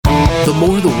The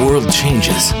more the world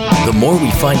changes, the more we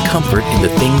find comfort in the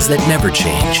things that never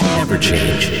change. Never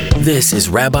change. This is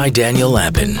Rabbi Daniel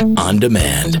Lapin On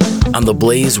Demand on the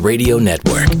Blaze Radio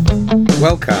Network.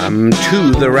 Welcome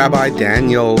to the Rabbi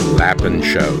Daniel Lapin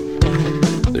Show,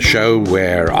 the show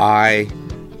where I,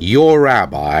 your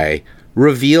rabbi,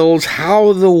 reveals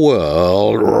how the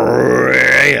world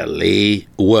really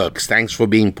works. Thanks for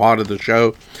being part of the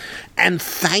show, and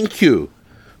thank you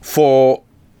for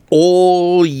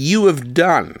all you have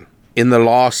done in the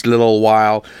last little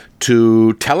while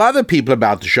to tell other people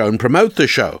about the show and promote the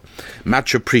show.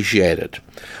 Much appreciated.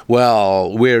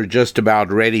 Well, we're just about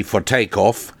ready for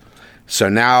takeoff, so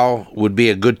now would be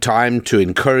a good time to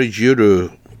encourage you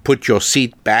to put your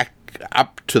seat back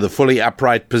up to the fully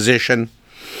upright position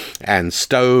and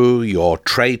stow your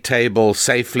tray table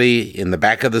safely in the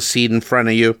back of the seat in front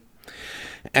of you.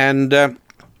 And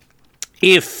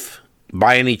if,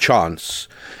 by any chance,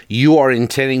 you are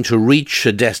intending to reach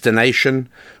a destination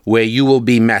where you will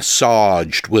be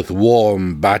massaged with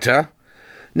warm butter,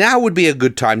 now would be a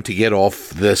good time to get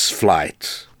off this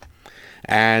flight.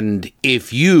 And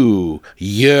if you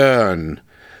yearn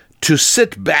to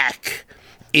sit back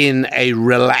in a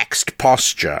relaxed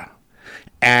posture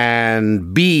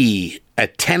and be a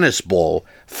tennis ball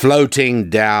floating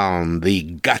down the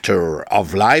gutter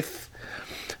of life,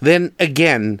 then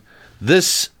again,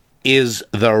 this is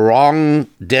the wrong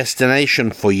destination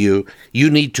for you.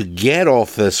 You need to get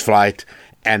off this flight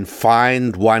and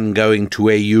find one going to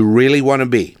where you really want to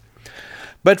be.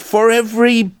 But for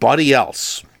everybody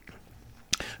else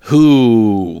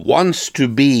who wants to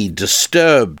be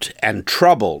disturbed and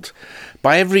troubled,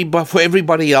 for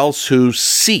everybody else who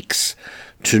seeks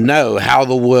to know how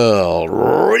the world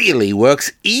really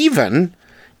works, even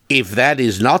if that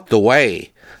is not the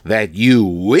way that you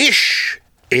wish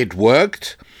it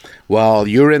worked, well,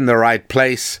 you're in the right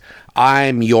place.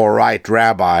 I'm your right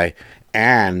rabbi,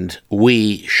 and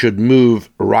we should move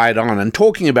right on. And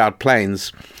talking about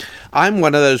planes, I'm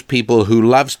one of those people who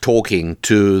loves talking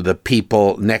to the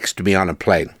people next to me on a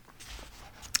plane.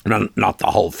 Not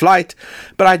the whole flight,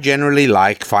 but I generally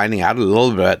like finding out a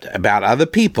little bit about other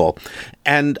people.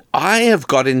 And I have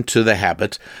got into the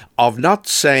habit of not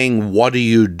saying, what do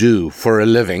you do for a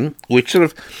living? Which sort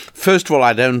of, first of all,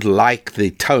 I don't like the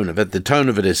tone of it. The tone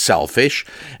of it is selfish.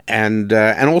 And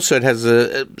also it has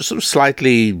a sort of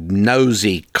slightly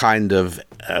nosy kind of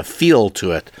feel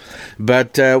to it.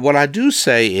 But what I do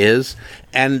say is,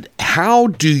 and how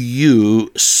do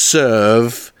you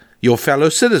serve your fellow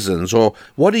citizens, or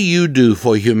what do you do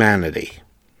for humanity?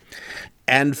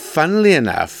 And funnily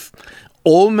enough,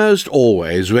 almost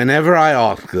always, whenever I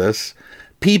ask this,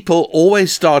 people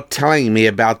always start telling me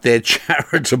about their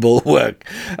charitable work.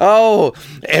 Oh,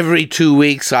 every 2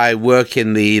 weeks I work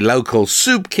in the local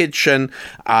soup kitchen.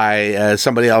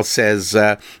 Somebody else says,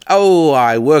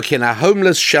 I work in a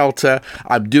homeless shelter.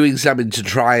 I'm doing something to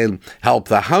try and help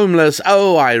the homeless.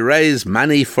 Oh, I raise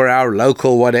money for our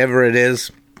local whatever it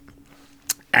is.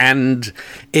 And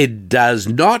it does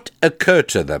not occur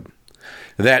to them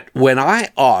that when I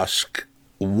ask,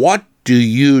 what do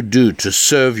you do to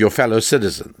serve your fellow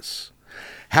citizens?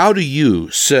 How do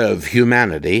you serve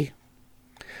humanity?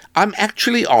 I'm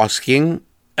actually asking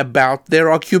about their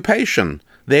occupation,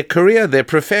 their career, their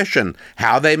profession,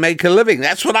 how they make a living.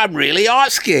 That's what I'm really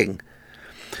asking.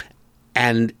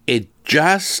 And it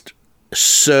just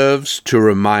serves to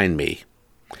remind me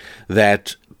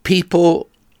that people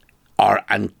are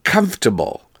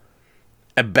uncomfortable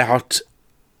about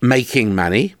making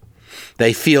money.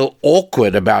 They feel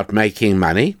awkward about making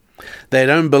money. They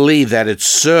don't believe that it's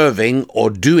serving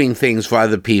or doing things for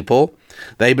other people.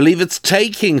 They believe it's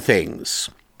taking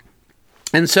things.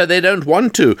 And so they don't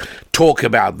want to talk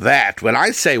about that. When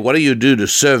I say, what do you do to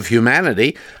serve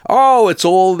humanity? Oh, it's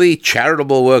all the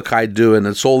charitable work I do, and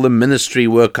it's all the ministry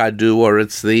work I do, or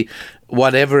it's the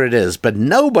whatever it is. But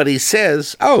nobody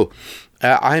says,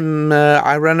 I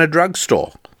run a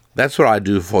drugstore. That's what I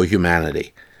do for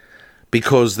humanity.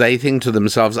 Because they think to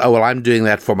themselves, I'm doing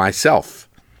that for myself.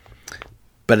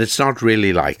 But it's not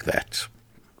really like that.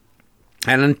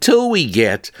 And until we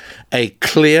get a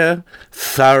clear,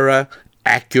 thorough,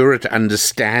 accurate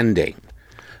understanding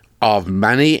of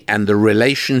money and the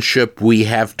relationship we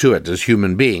have to it as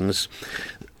human beings,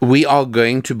 we are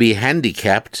going to be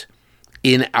handicapped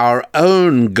in our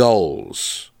own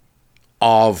goals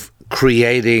of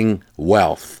creating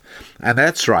wealth. And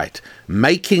that's right.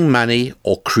 Making money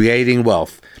or creating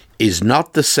wealth is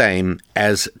not the same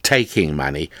as taking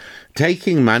money.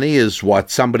 Taking money is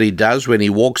what somebody does when he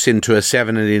walks into a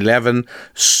 7-Eleven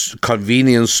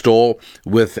convenience store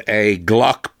with a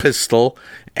Glock pistol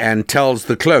and tells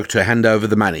the clerk to hand over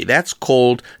the money. That's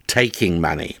called taking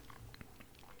money.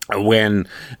 When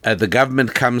the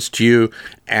government comes to you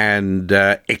and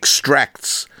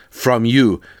extracts from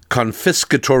you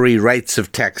confiscatory rates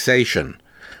of taxation,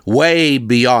 way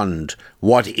beyond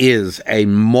what is a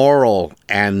moral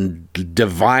and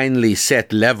divinely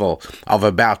set level of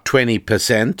about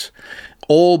 20%,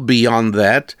 all beyond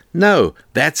that, no,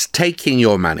 that's taking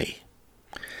your money.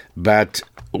 But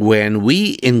when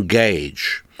we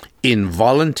engage in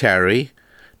voluntary,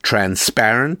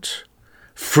 transparent,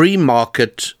 free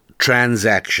market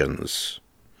transactions,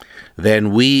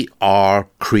 then we are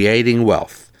creating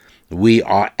wealth. We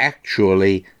are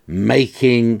actually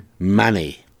making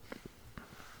money.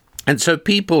 And so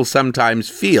people sometimes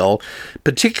feel,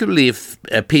 particularly if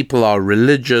people are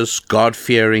religious,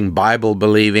 God-fearing,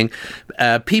 Bible-believing,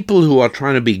 people who are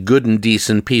trying to be good and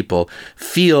decent people,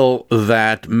 feel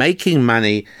that making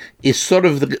money is sort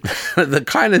of the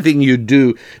kind of thing you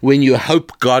do when you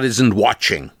hope God isn't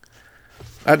watching.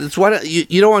 It's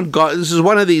you don't want God. This is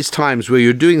one of these times where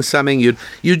you're doing something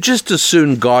you just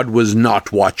assume God was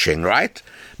not watching, right?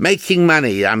 Making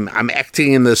money. I'm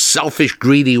acting in this selfish,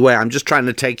 greedy way. I'm just trying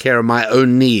to take care of my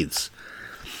own needs.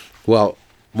 Well,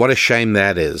 what a shame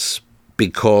that is,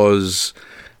 because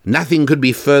nothing could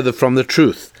be further from the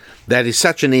truth. That is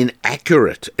such an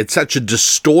inaccurate, it's such a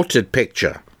distorted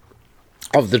picture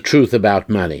of the truth about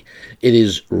money. It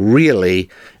is really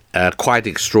quite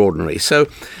extraordinary. So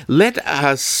let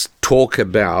us talk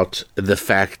about the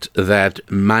fact that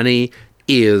money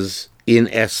is, in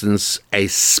essence, a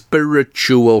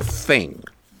spiritual thing.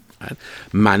 Right?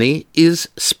 Money is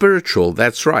spiritual,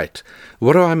 that's right.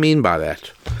 What do I mean by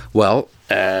that? Well,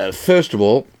 first of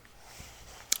all,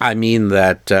 I mean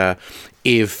that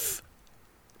if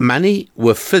money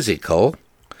were physical,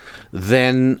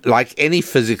 then like any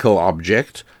physical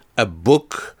object, a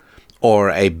book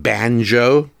or a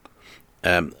banjo,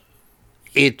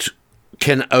 it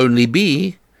can only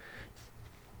be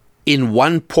in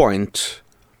one point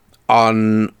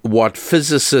on what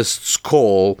physicists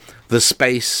call the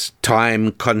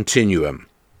space-time continuum.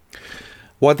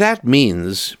 What that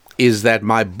means is that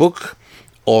my book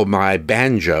or my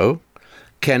banjo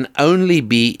can only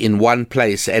be in one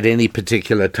place at any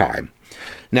particular time.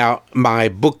 Now, my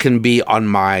book can be on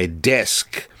my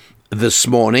desk this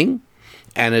morning,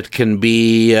 and it can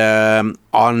be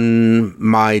on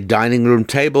my dining room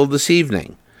table this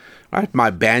evening. Right? My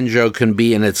banjo can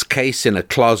be in its case in a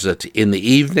closet in the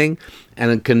evening,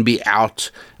 and it can be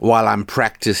out while I'm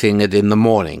practicing it in the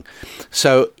morning.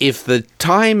 So if the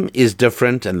time is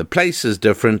different and the place is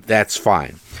different, that's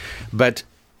fine. But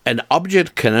an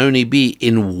object can only be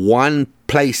in one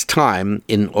place time,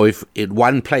 or if in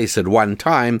one place at one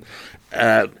time,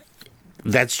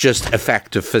 that's just a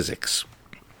fact of physics.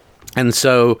 And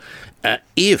so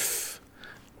if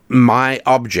my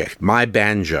object, my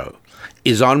banjo,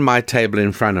 is on my table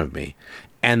in front of me,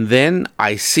 and then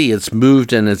I see it's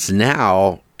moved and it's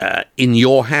now in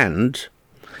your hand,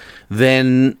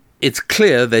 then it's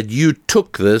clear that you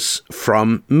took this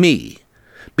from me.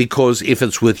 Because if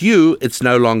it's with you, it's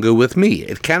no longer with me.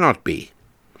 It cannot be.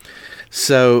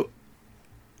 So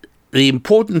the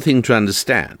important thing to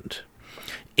understand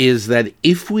is that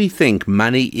if we think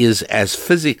money is as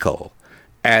physical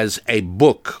as a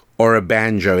book or a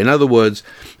banjo, in other words,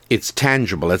 it's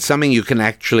tangible, it's something you can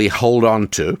actually hold on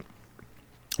to,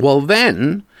 well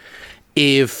then,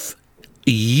 if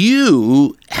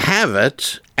you have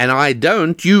it and I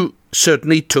don't, you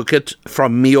certainly took it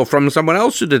from me or from someone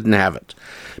else who didn't have it,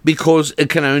 because it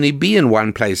can only be in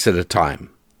one place at a time.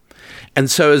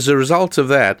 And so as a result of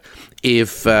that,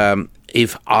 if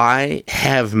I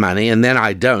have money and then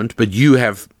I don't, but you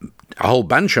have a whole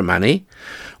bunch of money,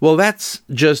 well, that's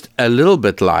just a little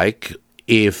bit like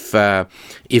if I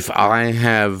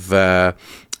have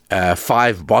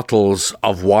 5 bottles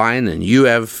of wine and you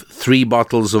have 3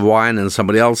 bottles of wine and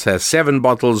somebody else has 7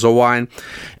 bottles of wine,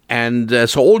 and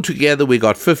so altogether we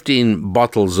got 15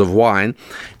 bottles of wine,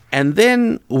 and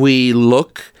then we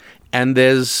look and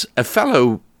there's a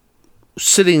fellow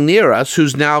sitting near us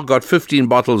who's now got 15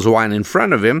 bottles of wine in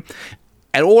front of him,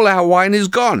 and all our wine is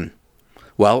gone.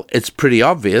 Well, it's pretty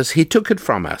obvious he took it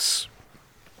from us.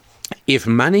 If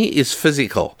money is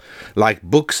physical, like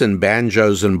books and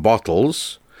banjos and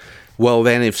bottles, well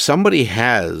then if somebody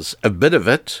has a bit of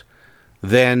it,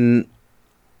 then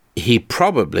he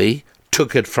probably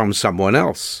took it from someone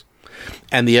else.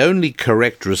 And the only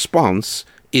correct response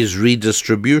is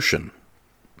redistribution.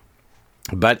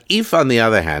 But if, on the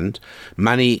other hand,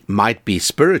 money might be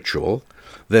spiritual,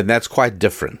 then that's quite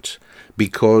different,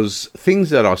 because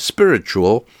things that are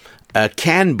spiritual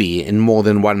can be in more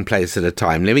than one place at a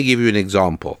time. Let me give you an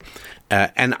example.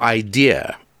 An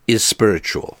idea is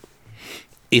spiritual.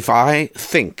 If I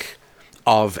think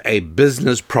of a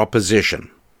business proposition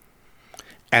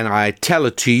and I tell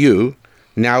it to you,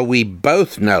 now we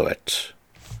both know it.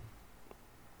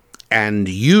 And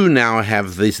you now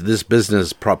have this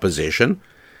business proposition,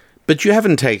 but you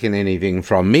haven't taken anything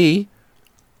from me.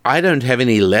 I don't have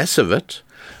any less of it.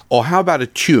 Or how about a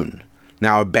tune?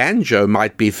 Now, a banjo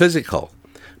might be physical,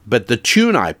 but the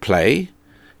tune I play,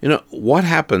 what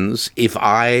happens if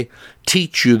I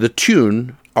teach you the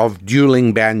tune of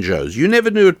dueling banjos? You never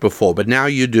knew it before, but now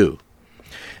you do.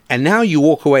 And now you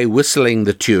walk away whistling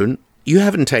the tune. You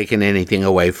haven't taken anything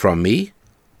away from me,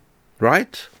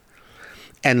 right?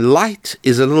 And light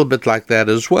is a little bit like that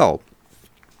as well,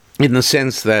 in the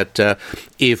sense that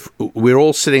if we're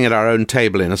all sitting at our own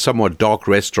table in a somewhat dark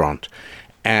restaurant,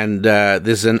 and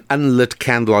there's an unlit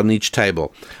candle on each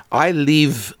table, I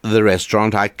leave the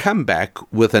restaurant, I come back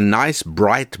with a nice,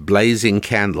 bright, blazing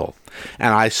candle,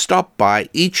 and I stop by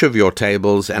each of your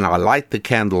tables, and I light the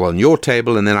candle on your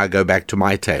table, and then I go back to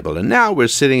my table. And now we're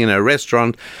sitting in a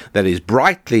restaurant that is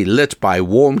brightly lit by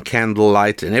warm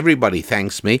candlelight, and everybody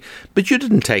thanks me, but you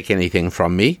didn't take anything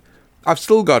from me. I've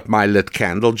still got my lit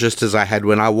candle, just as I had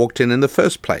when I walked in the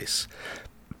first place.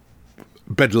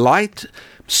 But light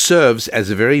serves as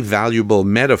a very valuable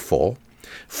metaphor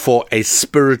for a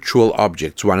spiritual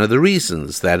object. It's one of the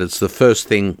reasons that it's the first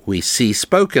thing we see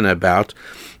spoken about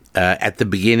at the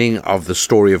beginning of the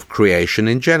story of creation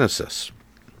in Genesis.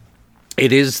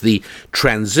 It is the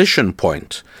transition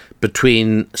point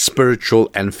between spiritual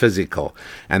and physical,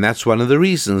 and that's one of the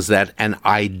reasons that an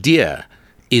idea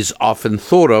is often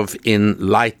thought of in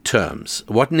light terms.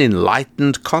 What an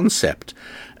enlightened concept.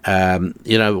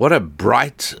 What a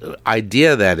bright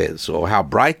idea that is, or how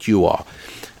bright you are.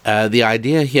 The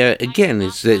idea here, again,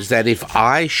 is that if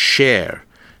I share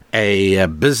a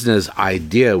business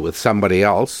idea with somebody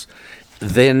else,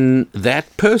 then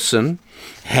that person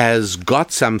has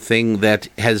got something that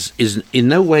is in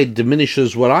no way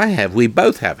diminishes what I have. We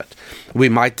both have it. We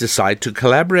might decide to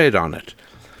collaborate on it.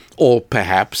 Or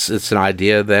perhaps it's an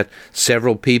idea that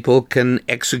several people can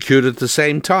execute at the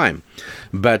same time.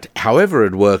 But however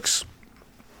it works,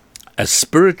 a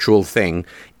spiritual thing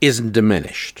isn't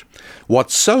diminished.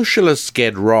 What socialists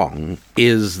get wrong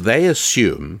is they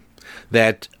assume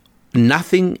that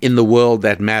nothing in the world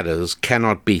that matters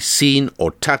cannot be seen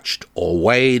or touched or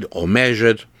weighed or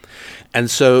measured. And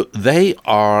so they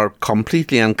are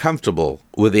completely uncomfortable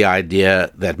with the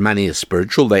idea that money is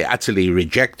spiritual. They utterly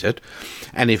reject it.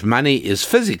 And if money is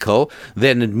physical,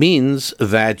 then it means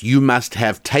that you must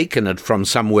have taken it from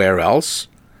somewhere else,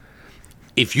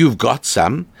 if you've got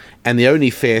some, and the only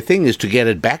fair thing is to get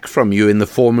it back from you in the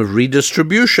form of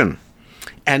redistribution.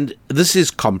 And this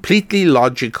is completely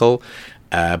logical.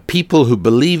 People who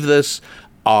believe this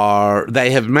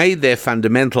they have made their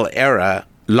fundamental error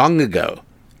long ago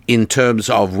in terms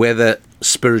of whether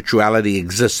spirituality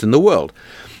exists in the world.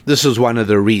 This is one of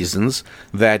the reasons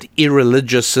that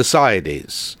irreligious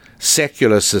societies,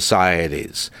 secular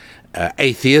societies,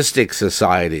 atheistic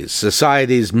societies,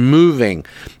 societies moving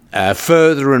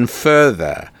further and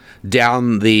further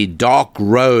down the dark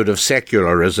road of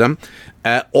secularism,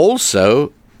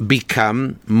 also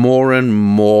become more and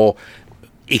more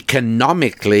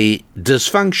economically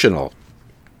dysfunctional,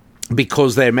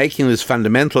 because they're making this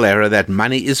fundamental error that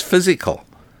money is physical.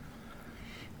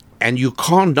 And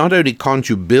not only can't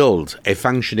you build a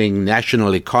functioning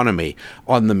national economy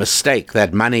on the mistake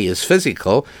that money is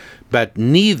physical, but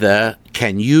neither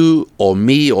can you or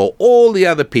me or all the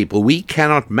other people. We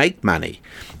cannot make money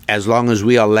as long as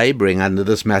we are laboring under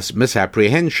this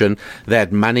misapprehension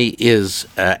that money is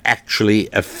actually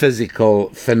a physical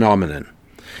phenomenon.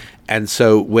 And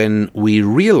so when we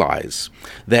realize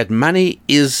that money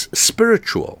is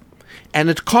spiritual, and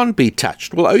it can't be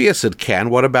touched. Well, oh yes, it can.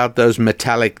 What about those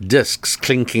metallic discs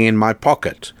clinking in my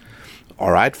pocket?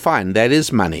 All right, fine. That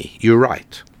is money. You're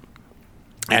right.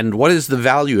 And what is the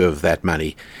value of that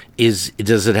money? Does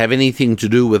it have anything to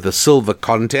do with the silver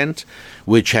content,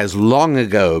 which has long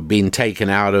ago been taken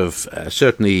out of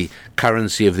certainly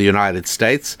currency of the United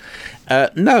States?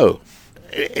 No.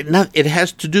 It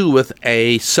has to do with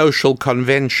a social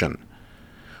convention.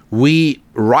 We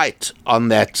write on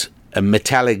that a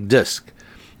metallic disc,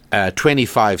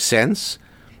 25 cents,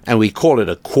 and we call it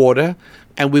a quarter,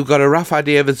 and we've got a rough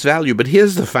idea of its value. But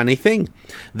here's the funny thing.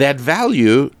 That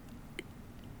value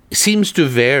seems to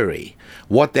vary.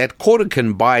 What that quarter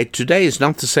can buy today is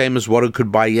not the same as what it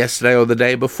could buy yesterday or the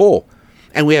day before.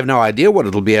 And we have no idea what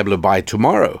it'll be able to buy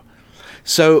tomorrow.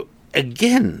 So,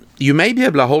 again, you may be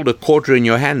able to hold a quarter in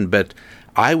your hand, but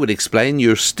I would explain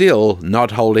you're still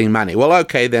not holding money. Well,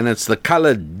 okay, then it's the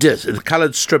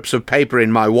colored strips of paper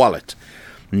in my wallet.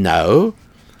 No,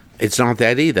 it's not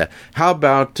that either. How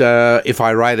about if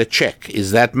I write a check?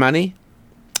 Is that money?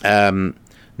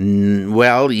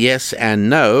 Well, yes and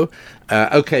no.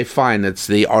 Okay, fine. It's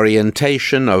the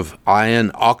orientation of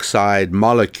iron oxide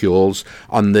molecules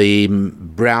on the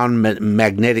brown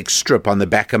magnetic strip on the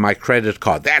back of my credit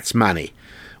card. That's money.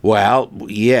 Well,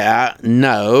 yeah,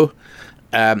 no.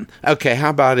 Okay,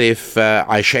 how about if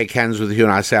I shake hands with you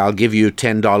and I say, I'll give you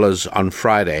 $10 on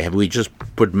Friday? Have we just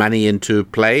put money into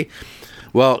play?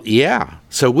 Well, yeah.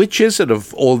 So which is it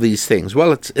of all these things?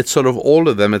 Well, it's sort of all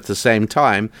of them at the same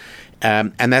time.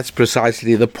 And that's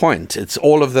precisely the point. It's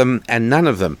all of them and none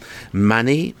of them.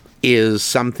 Money is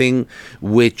something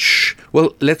which,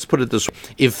 well, let's put it this way.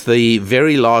 If the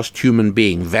very last human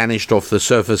being vanished off the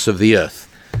surface of the earth,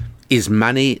 is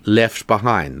money left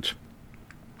behind?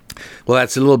 Well,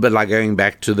 that's a little bit like going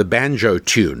back to the banjo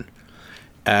tune.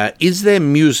 Is there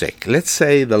music? Let's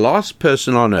say the last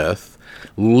person on earth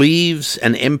leaves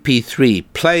an MP3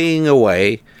 playing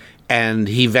away and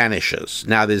he vanishes.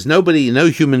 Now, there's no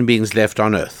human beings left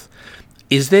on earth.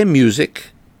 Is there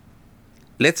music?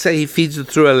 Let's say he feeds it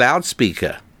through a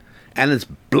loudspeaker and it's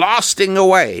blasting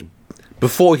away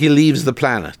before he leaves the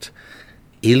planet.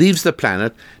 He leaves the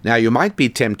planet. Now, you might be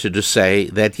tempted to say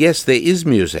that, yes, there is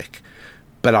music,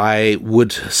 but I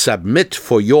would submit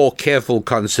for your careful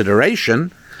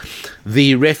consideration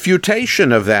the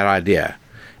refutation of that idea.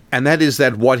 And that is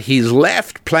that what he's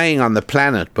left playing on the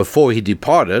planet before he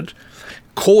departed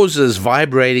causes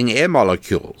vibrating air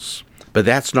molecules. But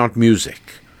that's not music.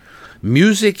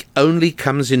 Music only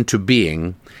comes into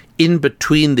being in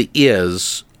between the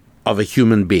ears of a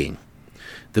human being.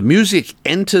 The music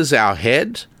enters our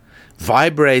head,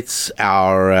 enters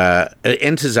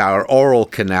our oral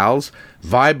canals,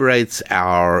 vibrates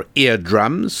our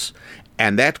eardrums,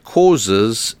 and that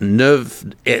causes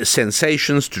nerve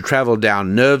sensations to travel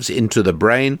down nerves into the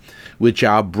brain, which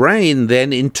our brain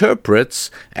then interprets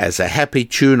as a happy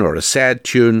tune or a sad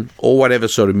tune or whatever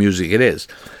sort of music it is.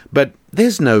 But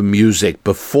there's no music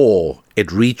before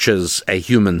it reaches a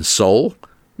human soul.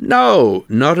 No,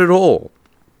 not at all.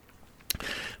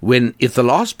 If the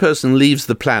last person leaves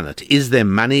the planet, is there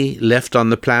money left on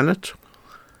the planet?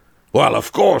 Well,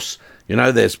 of course.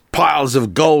 There's piles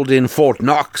of gold in Fort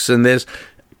Knox, and there's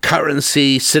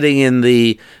currency sitting in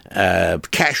the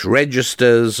cash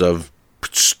registers of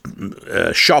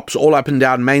shops all up and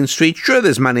down Main Street. Sure,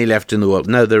 there's money left in the world.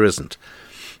 No, there isn't.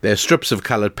 There are strips of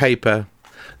colored paper.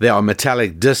 There are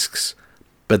metallic discs,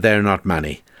 but they're not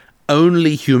money.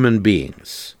 Only human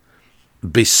beings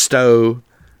bestow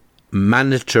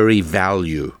monetary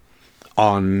value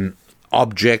on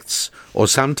objects, or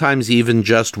sometimes even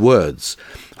just words.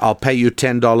 I'll pay you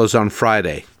 $10 on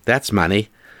Friday. That's money,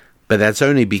 but that's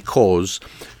only because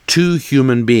two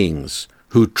human beings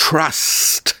who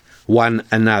trust one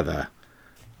another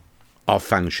are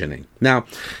functioning. Now,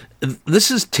 this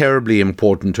is terribly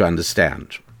important to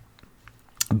understand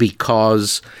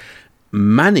because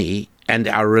money and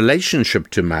our relationship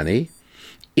to money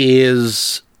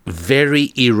is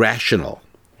very irrational.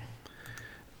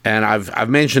 And I've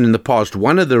mentioned in the past,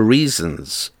 one of the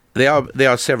reasons, there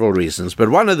are several reasons, but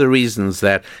one of the reasons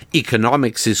that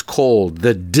economics is called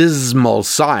the dismal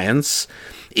science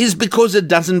is because it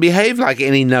doesn't behave like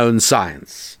any known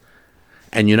science.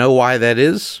 And you know why that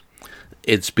is?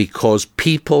 It's because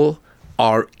people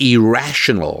are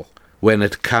irrational when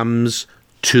it comes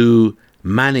to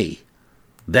money.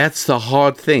 That's the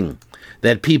hard thing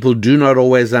that people do not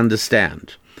always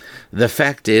understand. The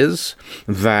fact is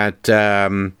that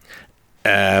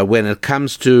when it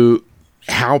comes to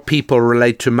how people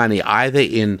relate to money, either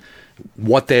in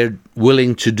what they're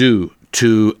willing to do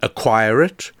to acquire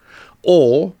it,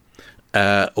 or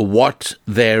what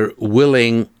they're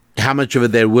willing, how much of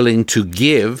it they're willing to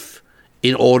give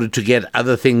in order to get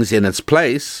other things in its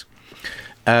place,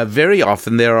 very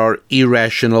often there are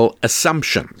irrational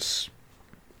assumptions,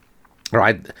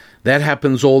 right? That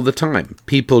happens all the time.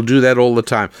 People do that all the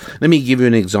time. Let me give you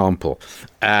an example.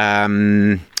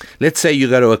 Let's say you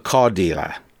go to a car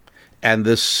dealer, and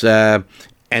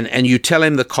and you tell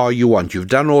him the car you want. You've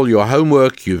done all your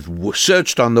homework. You've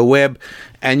searched on the web,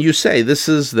 and you say, "This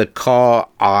is the car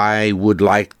I would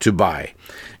like to buy,"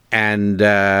 and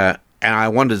I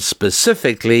want it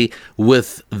specifically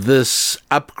with this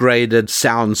upgraded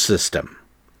sound system.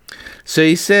 So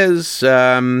he says,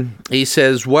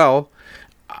 well.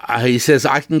 He says,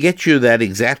 I can get you that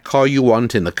exact car you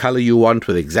want in the color you want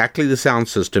with exactly the sound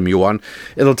system you want.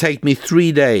 It'll take me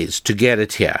 3 days to get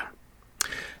it here.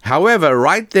 However,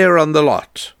 right there on the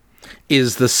lot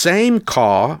is the same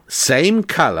car, same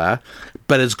color,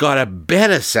 but it's got a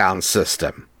better sound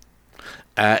system.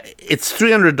 It's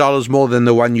 $300 more than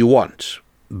the one you want,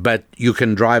 but you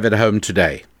can drive it home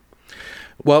today.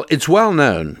 Well, it's well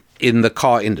known in the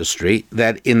car industry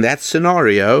that in that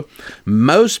scenario,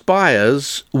 most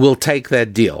buyers will take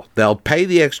that deal. They'll pay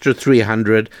the extra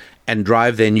 $300 and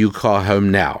drive their new car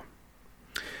home now.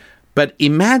 But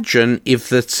imagine if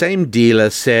the same dealer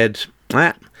said,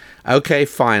 okay,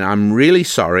 fine, I'm really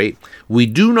sorry. We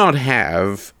do not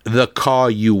have the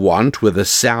car you want with the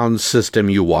sound system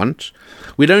you want.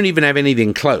 We don't even have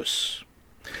anything close.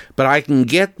 But I can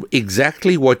get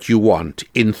exactly what you want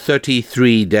in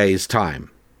 33 days'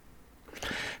 time.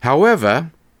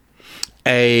 However,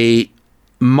 a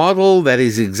model that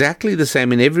is exactly the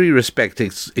same in every respect,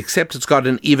 except it's got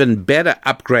an even better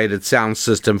upgraded sound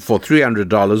system for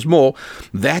 $300 more,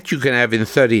 that you can have in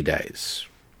 30 days.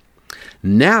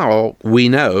 Now we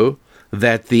know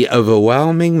that the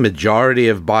overwhelming majority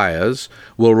of buyers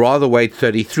will rather wait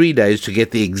 33 days to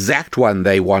get the exact one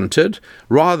they wanted,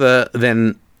 rather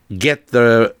than get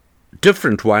the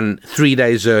different one 3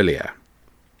 days earlier.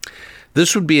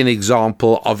 This would be an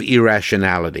example of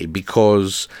irrationality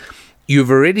because you've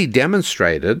already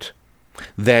demonstrated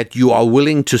that you are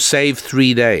willing to save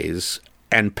 3 days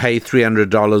and pay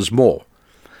 $300 more.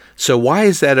 So why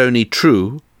is that only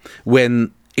true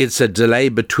when it's a delay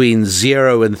between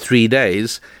 0 and 3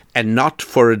 days and not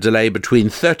for a delay between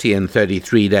 30 and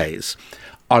 33 days?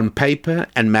 On paper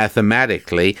and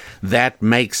mathematically, that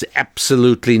makes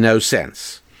absolutely no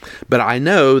sense. But I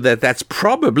know that that's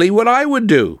probably what I would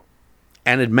do.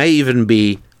 And it may even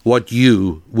be what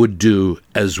you would do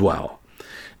as well.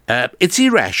 It's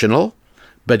irrational,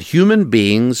 but human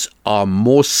beings are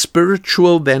more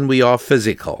spiritual than we are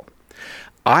physical.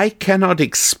 I cannot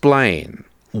explain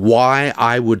why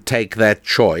I would take that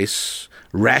choice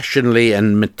rationally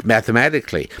and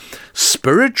mathematically.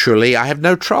 Spiritually, I have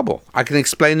no trouble. I can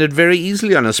explain it very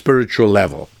easily on a spiritual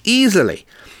level. Easily.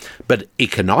 But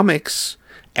economics,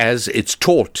 as it's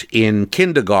taught in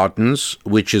kindergartens,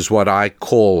 which is what I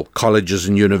call colleges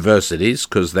and universities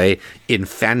because they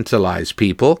infantilize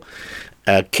people,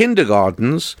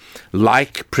 kindergartens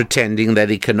like pretending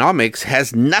that economics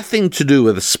has nothing to do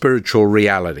with a spiritual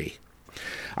reality.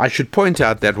 I should point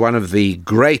out that one of the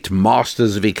great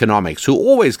masters of economics, who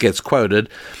always gets quoted,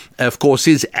 of course,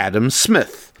 is Adam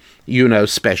Smith. You know,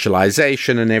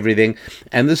 specialization and everything.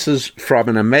 And this is from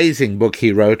an amazing book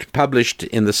he wrote, published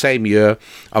in the same year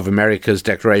of America's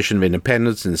Declaration of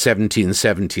Independence in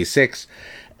 1776.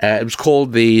 It was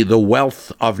called The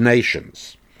Wealth of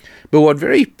Nations. But what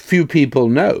very few people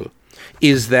know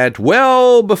is that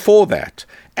well before that,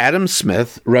 Adam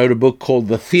Smith wrote a book called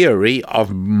The Theory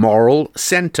of Moral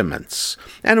Sentiments.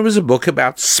 And it was a book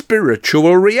about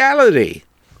spiritual reality.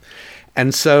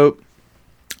 And so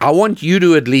I want you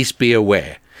to at least be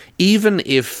aware, even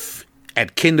if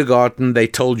at kindergarten they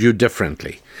told you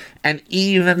differently, and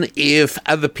even if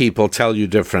other people tell you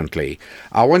differently,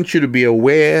 I want you to be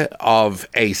aware of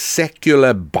a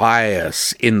secular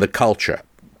bias in the culture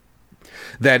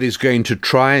that is going to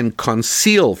try and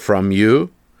conceal from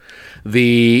you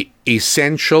the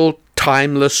essential,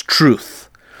 timeless truth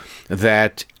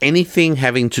that anything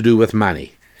having to do with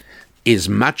money is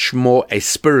much more a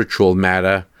spiritual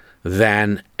matter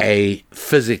than a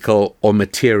physical or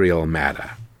material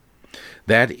matter.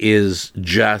 That is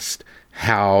just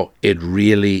how it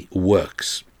really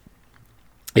works.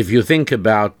 If you think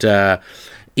about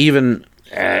even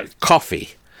coffee,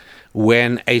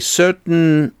 when a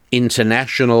certain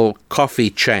international coffee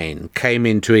chain came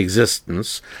into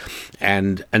existence,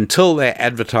 and until they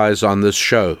advertise on this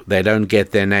show, they don't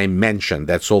get their name mentioned.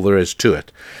 That's all there is to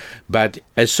it. But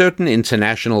a certain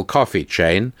international coffee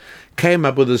chain came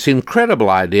up with this incredible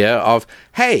idea of,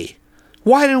 hey,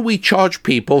 why don't we charge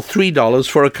people $3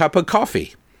 for a cup of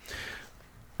coffee?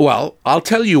 Well, I'll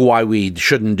tell you why we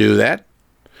shouldn't do that.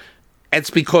 It's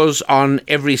because on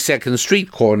every second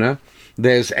street corner,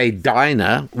 there's a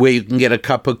diner where you can get a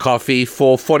cup of coffee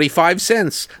for 45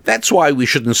 cents. That's why we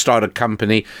shouldn't start a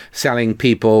company selling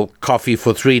people coffee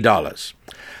for $3.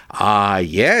 Ah,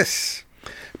 yes.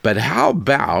 But how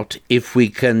about if we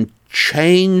can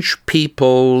change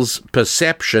people's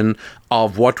perception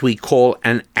of what we call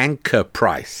an anchor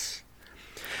price?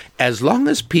 As long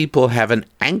as people have an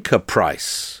anchor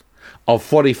price of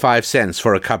 45 cents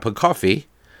for a cup of coffee,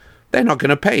 they're not going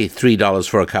to pay $3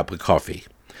 for a cup of coffee.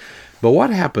 But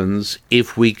what happens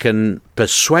if we can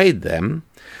persuade them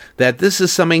that this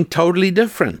is something totally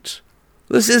different?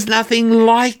 This is nothing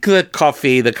like the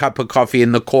cup of coffee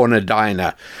in the corner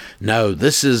diner. No,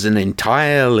 this is an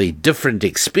entirely different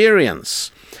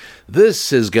experience.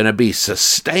 This is going to be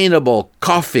sustainable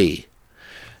coffee,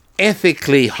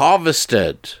 ethically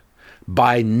harvested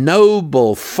by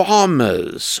noble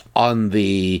farmers on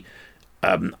the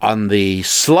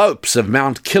slopes of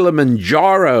Mount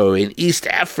Kilimanjaro in East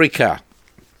Africa.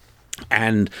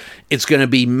 And it's going to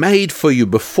be made for you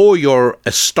before your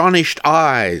astonished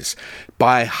eyes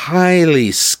by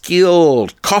highly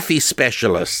skilled coffee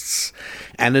specialists.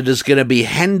 And it is going to be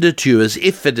handed to you as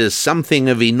if it is something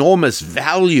of enormous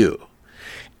value.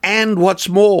 And what's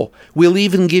more, we'll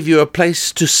even give you a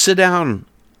place to sit down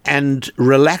and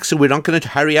relax, and we're not going to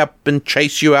hurry up and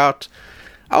chase you out.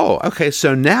 Oh, okay,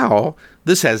 so now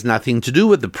this has nothing to do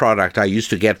with the product I used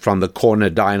to get from the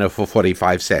corner diner for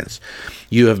 45 cents.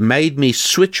 You have made me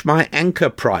switch my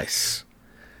anchor price.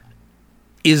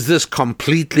 Is this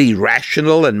completely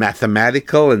rational and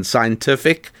mathematical and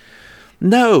scientific?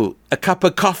 No, a cup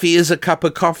of coffee is a cup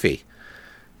of coffee.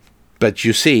 But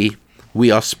you see,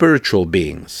 we are spiritual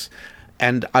beings.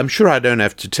 And I'm sure I don't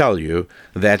have to tell you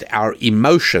that our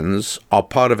emotions are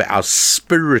part of our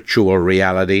spiritual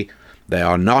reality. They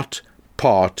are not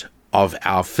part of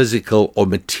our physical or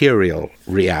material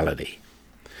reality.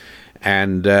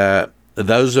 And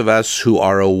those of us who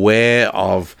are aware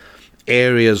of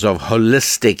areas of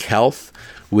holistic health,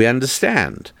 we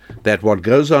understand that what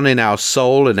goes on in our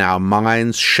soul and our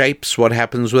minds shapes what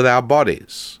happens with our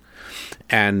bodies.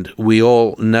 And we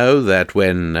all know that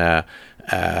when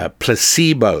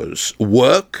placebos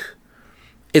work,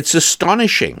 it's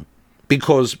astonishing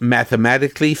because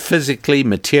mathematically, physically,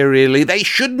 materially, they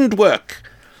shouldn't work.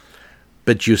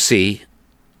 But you see,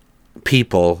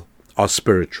 people are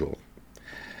spiritual.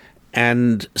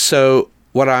 And so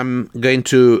what I'm going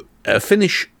to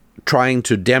finish trying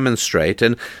to demonstrate,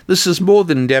 and this is more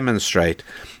than demonstrate,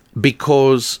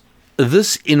 because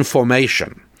this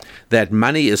information that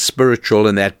money is spiritual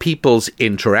and that people's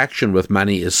interaction with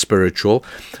money is spiritual,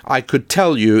 I could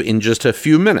tell you in just a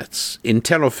few minutes. In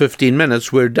 10 or 15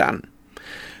 minutes, we're done.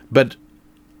 But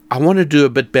I want to do a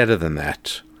bit better than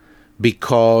that,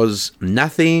 because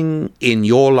nothing in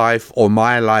your life or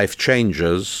my life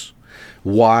changes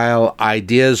while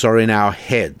ideas are in our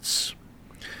heads.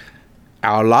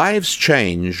 Our lives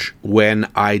change when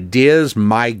ideas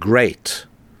migrate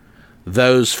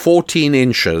those 14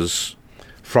 inches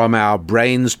from our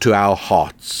brains to our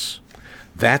hearts.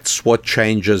 That's what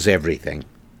changes everything.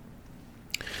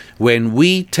 When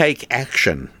we take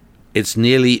action, it's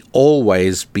nearly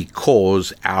always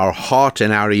because our heart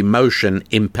and our emotion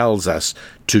impels us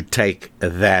to take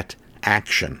that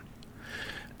action.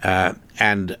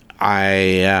 And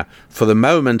I, for the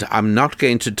moment, I'm not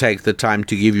going to take the time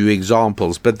to give you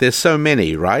examples, but there's so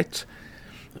many, right?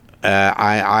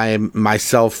 I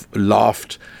myself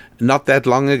laughed not that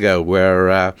long ago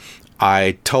where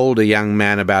I told a young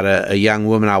man about a young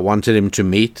woman I wanted him to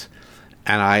meet,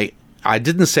 and I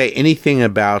didn't say anything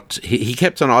about, he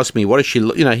kept on asking me, what does she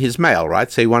look, he's male,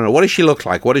 right? So he wanted, what does she look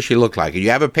like? What does she look like?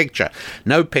 You have a picture?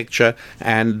 No picture.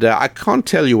 And I can't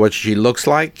tell you what she looks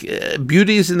like.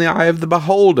 Beauty is in the eye of the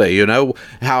beholder,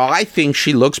 How I think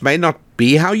she looks may not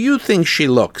be how you think she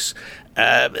looks.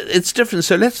 It's different.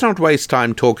 So let's not waste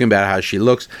time talking about how she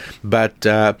looks, but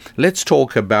let's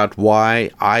talk about why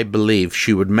I believe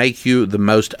she would make you the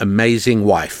most amazing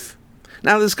wife.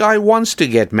 Now, this guy wants to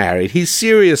get married. He's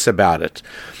serious about it.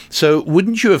 So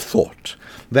wouldn't you have thought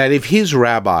that if his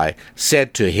rabbi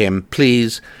said to him,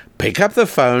 please pick up the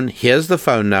phone, here's the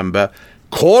phone number,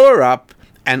 call her up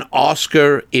and ask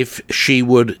her if she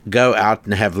would go out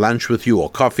and have lunch with you or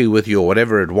coffee with you or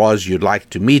whatever it was you'd like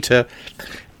to meet her,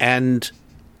 and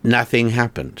nothing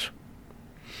happened.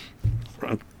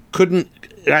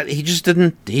 He just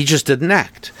didn't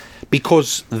act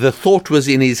because the thought was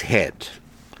in his head.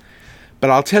 But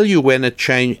I'll tell you when it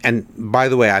changed. And by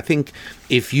the way, I think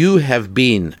if you have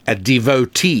been a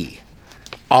devotee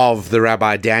of the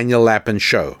Rabbi Daniel Lapin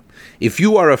show, if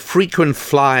you are a frequent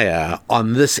flyer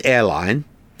on this airline,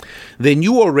 then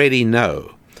you already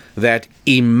know that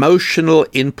emotional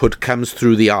input comes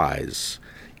through the eyes.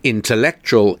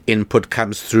 Intellectual input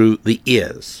comes through the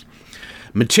ears.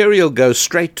 Material goes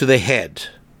straight to the head.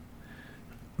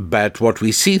 But what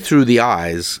we see through the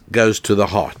eyes goes to the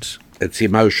heart. It's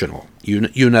emotional.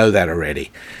 You know that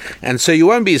already. And so you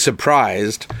won't be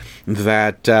surprised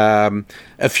that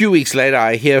a few weeks later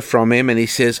I hear from him and he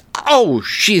says, oh,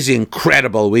 she's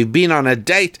incredible. We've been on a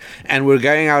date and we're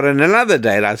going out on another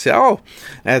date. I said, oh,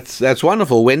 that's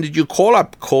wonderful. When did you call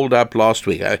up? Called up last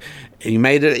week. You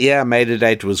made it? Yeah, I made a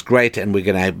date. It was great. And we're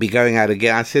going to be going out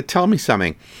again. I said, tell me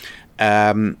something.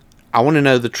 I want to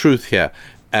know the truth here.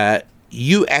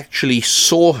 You actually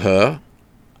saw her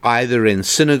either in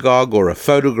synagogue or a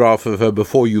photograph of her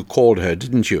before you called her,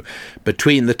 didn't you?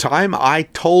 Between the time I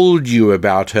told you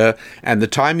about her and the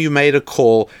time you made a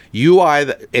call,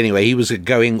 anyway, he was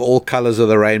going all colors of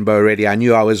the rainbow already. I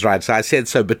knew I was right. So I said,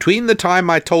 so between the time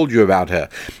I told you about her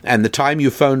and the time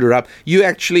you phoned her up, you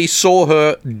actually saw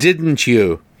her, didn't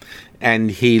you?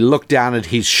 And he looked down at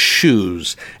his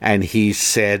shoes and he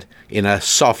said in a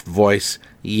soft voice,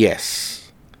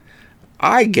 yes.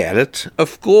 I get it,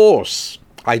 of course.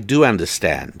 I do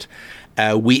understand.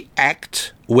 We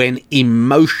act when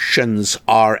emotions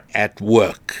are at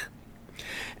work.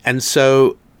 And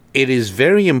so it is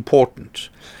very important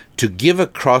to give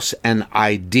across an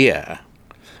idea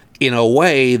in a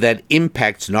way that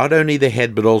impacts not only the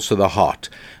head but also the heart.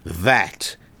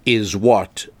 That is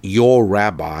what your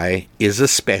rabbi is a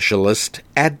specialist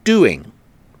at doing.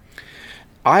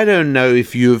 I don't know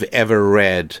if you've ever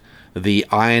read the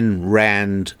Ayn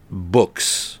Rand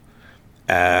books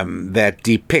that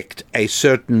depict a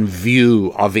certain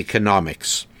view of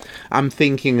economics. I'm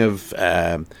thinking of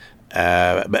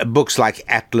books like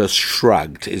Atlas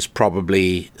Shrugged is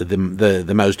probably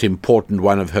the most important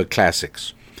one of her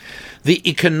classics. The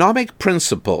economic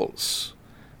principles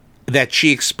that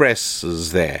she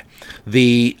expresses there,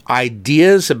 the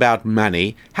ideas about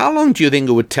money, how long do you think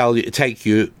it would take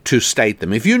you to state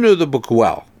them? If you knew the book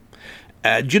well,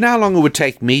 do you know how long it would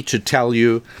take me to tell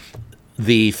you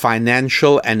the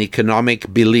financial and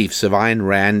economic beliefs of Ayn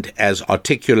Rand as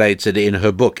articulated in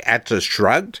her book Atlas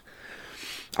Shrugged?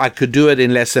 I could do it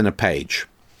in less than a page.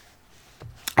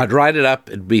 I'd write it up,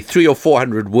 it'd be 300 or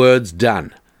 400 words,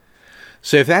 done.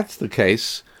 So if that's the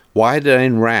case, why did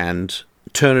Ayn Rand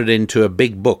turn it into a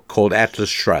big book called Atlas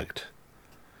Shrugged?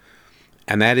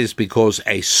 And that is because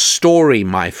a story,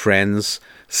 my friends,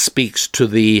 speaks to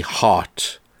the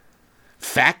heart.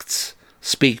 Facts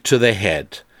speak to the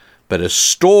head, but a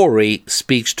story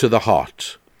speaks to the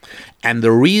heart. And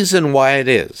the reason why it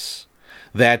is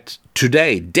that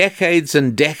today, decades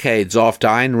and decades after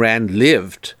Ayn Rand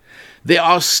lived, there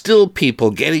are still people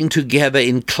getting together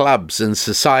in clubs and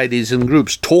societies and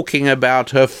groups talking about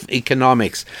her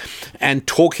economics and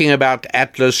talking about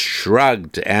Atlas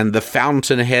Shrugged and The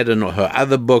Fountainhead and her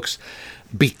other books,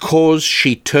 because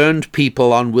she turned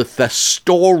people on with the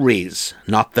stories,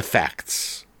 not the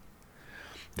facts.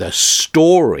 The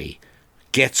story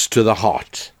gets to the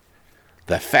heart.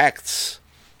 The facts,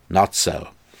 not so.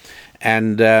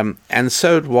 And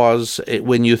so it was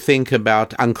when you think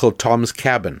about Uncle Tom's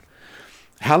Cabin.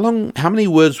 How many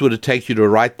words would it take you to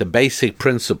write the basic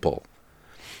principle,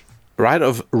 right,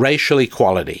 of racial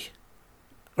equality?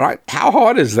 Right? How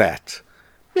hard is that?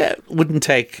 Yeah, it wouldn't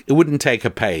take a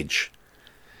page.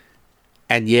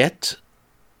 And yet,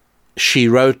 she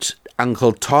wrote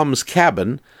Uncle Tom's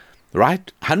Cabin, right?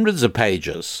 Hundreds of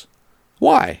pages.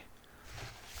 Why?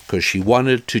 Because she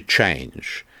wanted to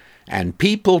change. And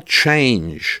people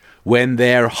change when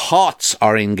their hearts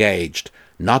are engaged,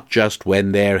 not just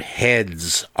when their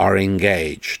heads are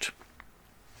engaged.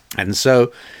 And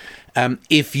so,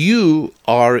 if you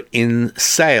are in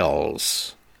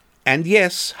sales, and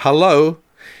yes, hello,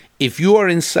 if you are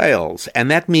in sales,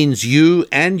 and that means you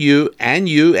and you and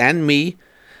you and me,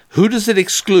 who does it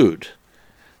exclude?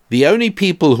 The only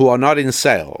people who are not in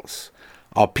sales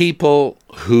are people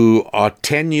who are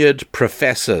tenured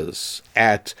professors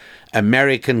at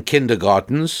American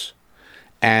kindergartens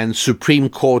and Supreme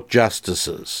Court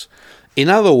justices. In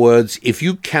other words, if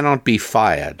you cannot be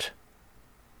fired,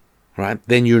 right,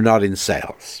 then you're not in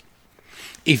sales.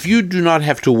 If you do not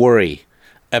have to worry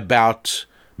about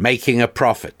making a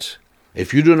profit,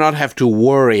 if you do not have to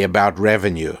worry about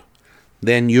revenue,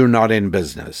 then you're not in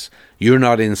business. You're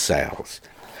not in sales.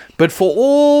 But for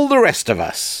all the rest of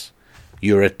us,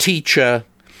 you're a teacher,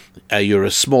 you're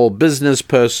a small business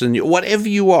person, whatever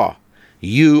you are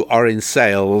in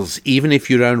sales, even if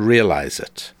you don't realize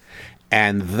it.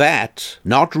 And that,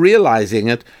 not realizing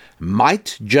it,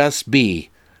 might just be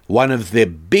one of the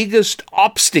biggest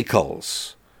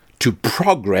obstacles to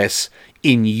progress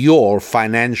in your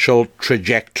financial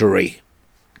trajectory.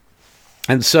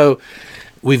 And so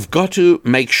we've got to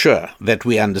make sure that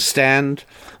we understand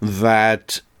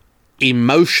that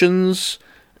emotions,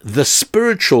 the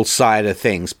spiritual side of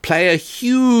things, play a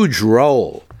huge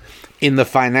role in the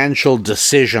financial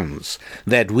decisions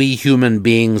that we human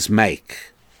beings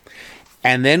make.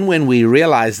 And then when we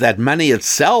realize that money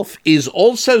itself is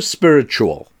also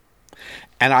spiritual,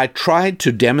 and I tried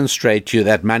to demonstrate to you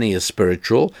that money is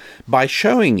spiritual by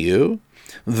showing you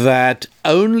that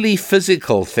only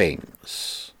physical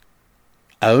things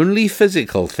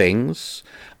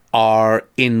are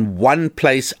in one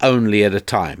place only at a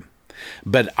time.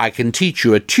 But I can teach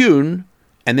you a tune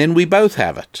and then we both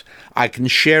have it. I can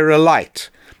share a light.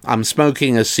 I'm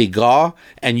smoking a cigar,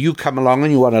 and you come along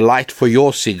and you want a light for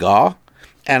your cigar,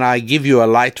 and I give you a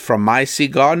light from my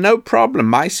cigar. No problem.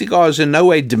 My cigar is in no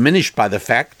way diminished by the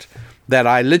fact that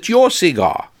I lit your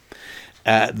cigar.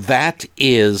 That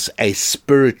is a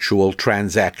spiritual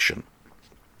transaction.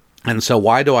 And so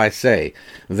why do I say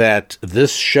that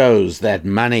this shows that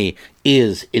money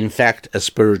is, in fact, a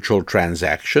spiritual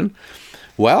transaction?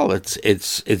 Well,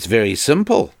 it's very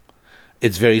simple.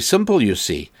 It's very simple, you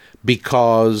see,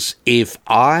 because if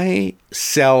I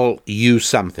sell you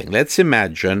something, let's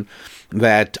imagine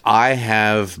that I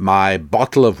have my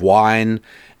bottle of wine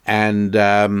and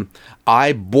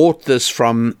I bought this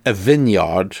from a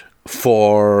vineyard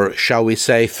for, shall we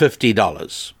say,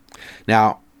 $50.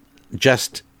 Now,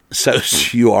 just so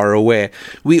you are aware,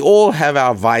 we all have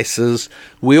our vices,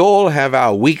 we all have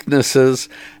our weaknesses,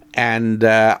 and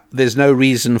there's no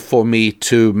reason for me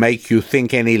to make you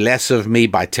think any less of me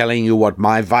by telling you what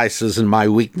my vices and my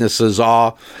weaknesses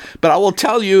are. But I will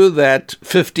tell you that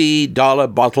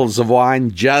 $50 bottles of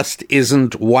wine just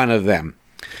isn't one of them.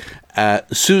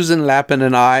 Susan Lappin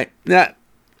and I,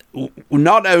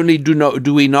 not only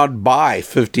do we not buy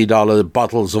 $50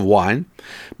 bottles of wine,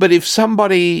 but if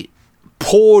somebody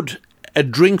poured a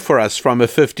drink for us from a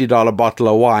 $50 bottle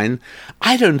of wine,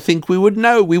 I don't think we would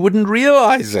know. We wouldn't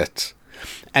realize it.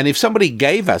 And if somebody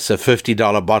gave us a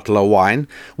 $50 bottle of wine,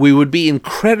 we would be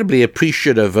incredibly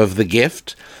appreciative of the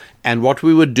gift. And what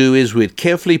we would do is we'd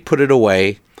carefully put it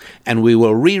away, and we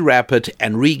will rewrap it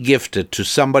and re-gift it to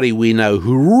somebody we know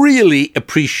who really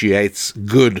appreciates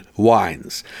good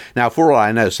wines. Now, for all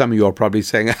I know, some of you are probably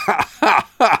saying,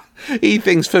 he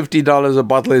thinks $50 a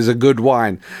bottle is a good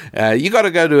wine. You got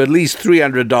to go to at least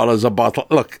 $300 a bottle.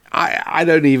 Look, I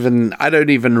don't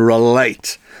even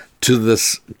relate to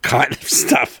this kind of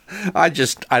stuff. I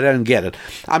don't get it.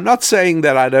 I'm not saying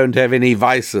that I don't have any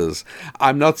vices.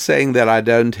 I'm not saying that I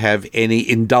don't have any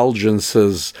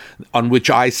indulgences on which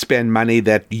I spend money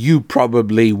that you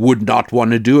probably would not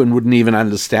want to do and wouldn't even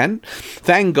understand.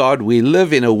 Thank God we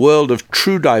live in a world of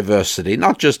true diversity,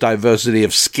 not just diversity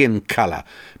of skin color.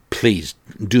 Please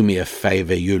do me a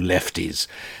favor, you lefties.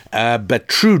 But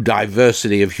true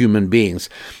diversity of human beings,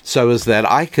 so as that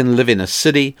I can live in a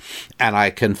city and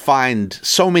I can find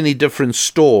so many different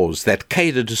stores that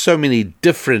cater to so many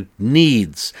different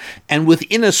needs. And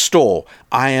within a store,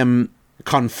 I am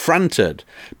confronted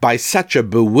by such a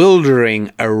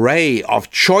bewildering array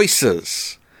of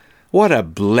choices. What a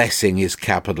blessing is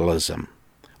capitalism.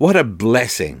 What a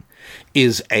blessing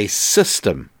is a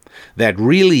system that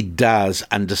really does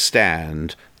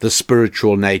understand the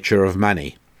spiritual nature of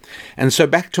money. And so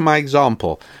back to my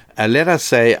example, let us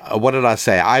say, what did I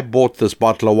say? I bought this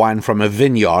bottle of wine from a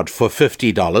vineyard for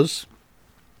 $50.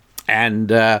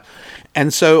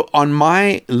 And so on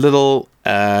my little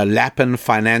Lappin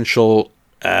financial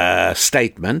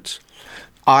statement,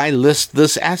 I list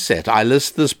this asset. I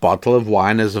list this bottle of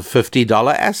wine as a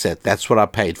 $50 asset. That's what I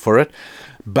paid for it.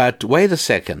 But wait a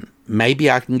second.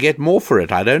 Maybe I can get more for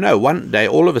it. I don't know. One day,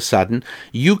 all of a sudden,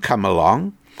 you come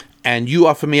along and you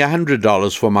offer me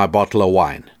 $100 for my bottle of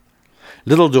wine.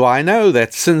 Little do I know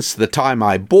that since the time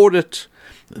I bought it,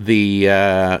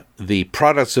 the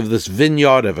products of this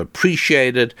vineyard have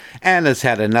appreciated and has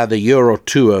had another year or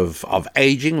two of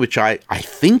aging, which I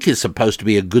think is supposed to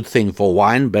be a good thing for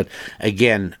wine. But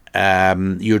again,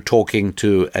 you're talking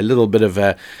to a little bit of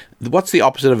what's the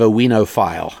opposite of a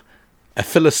winophile? A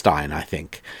Philistine, I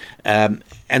think.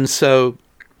 And so,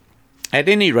 at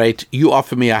any rate, you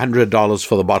offer me $100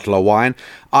 for the bottle of wine.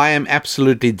 I am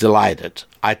absolutely delighted.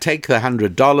 I take the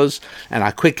 $100 and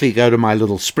I quickly go to my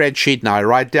little spreadsheet and I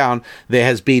write down there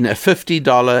has been a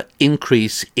 $50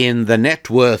 increase in the net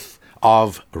worth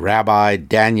of Rabbi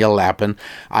Daniel Lappin.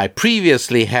 I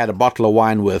previously had a bottle of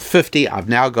wine worth $50. I've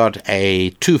now got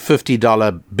two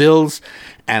 $50 bills,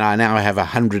 and I now have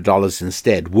 $100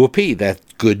 instead. Whoopee, that's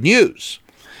good news.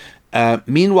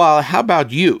 Meanwhile, how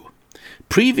about you?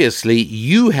 Previously,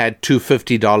 you had two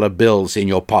 $50 bills in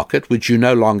your pocket, which you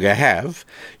no longer have.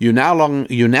 You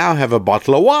now have a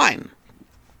bottle of wine.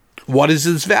 What is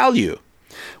its value?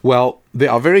 Well,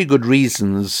 there are very good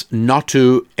reasons not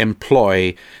to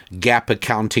employ GAAP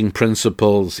accounting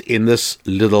principles in this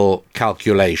little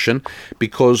calculation,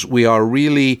 because we are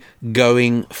really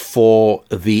going for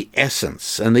the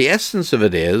essence. And the essence of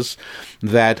it is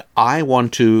that I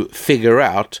want to figure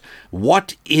out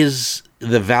what is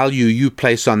the value you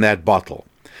place on that bottle.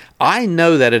 I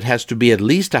know that it has to be at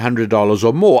least $100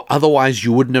 or more, otherwise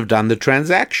you wouldn't have done the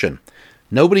transaction.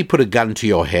 Nobody put a gun to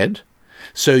your head.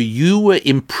 So you were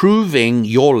improving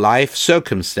your life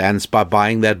circumstance by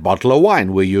buying that bottle of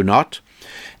wine, were you not?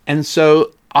 And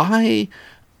so I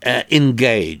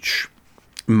engage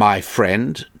my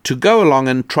friend to go along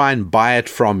and try and buy it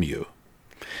from you.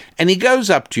 And he goes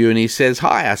up to you and he says,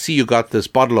 "Hi, I see you got this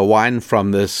bottle of wine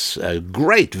from this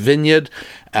great vineyard.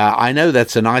 I know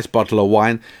that's a nice bottle of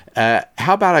wine. How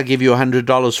about I give you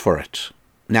 $100 for it?"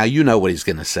 Now, you know what he's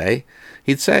going to say.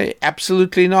 He'd say,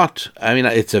 "Absolutely not. I mean,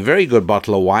 it's a very good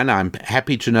bottle of wine. I'm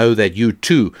happy to know that you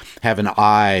too have an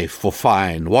eye for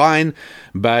fine wine.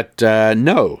 But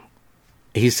no."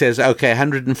 He says, "Okay,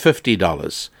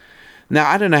 $150. Now,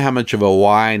 I don't know how much of a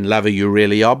wine lover you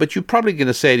really are, but you're probably going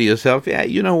to say to yourself, "Yeah,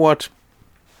 you know what?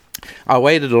 I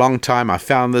waited a long time. I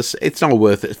found this. It's not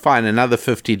worth it. Fine, another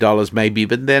 $50 maybe,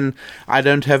 but then I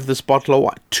don't have this bottle of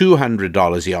wine."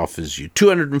 $200 he offers you.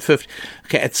 $250.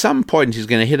 Okay, at some point he's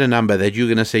going to hit a number that you're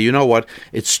going to say, "You know what?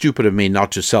 It's stupid of me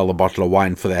not to sell the bottle of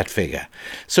wine for that figure."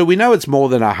 So we know it's more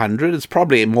than 100. It's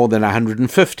probably more than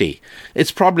 150.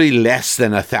 It's probably less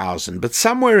than 1,000. But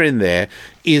somewhere in there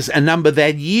is a number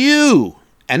that you,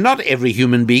 and not every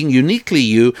human being, uniquely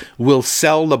you, will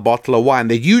sell the bottle of wine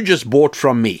that you just bought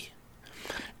from me.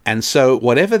 And so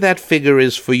whatever that figure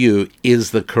is for you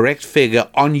is the correct figure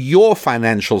on your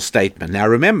financial statement. Now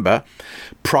remember,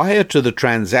 prior to the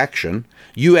transaction,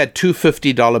 you had two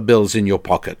 $50 bills in your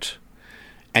pocket.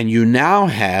 And you now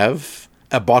have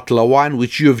a bottle of wine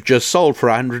which you've just sold for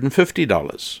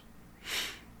 $150.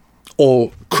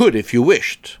 Or could if you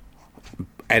wished.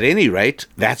 At any rate,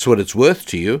 that's what it's worth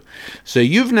to you. So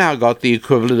you've now got the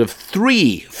equivalent of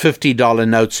three $50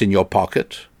 notes in your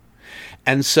pocket.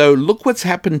 And so look what's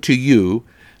happened to you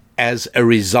as a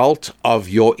result of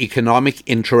your economic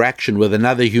interaction with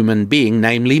another human being,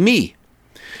 namely me.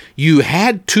 You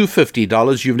had two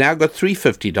 $50, you've now got three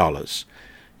 $50.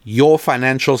 Your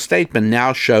financial statement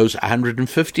now shows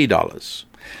 $150.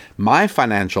 My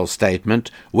financial statement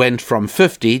went from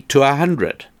 50 to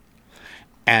 100.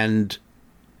 And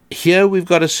here we've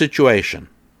got a situation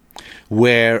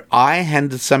where I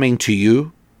handed something to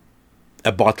you,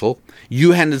 a bottle,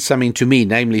 you handed something to me,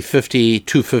 namely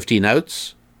 250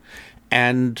 notes,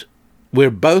 and we're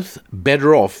both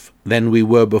better off than we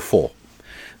were before.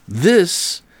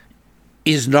 This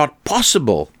is not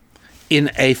possible in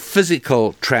a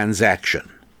physical transaction.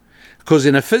 Because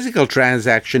in a physical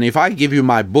transaction, if I give you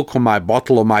my book or my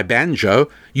bottle or my banjo,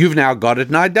 you've now got it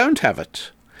and I don't have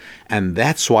it. And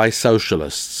that's why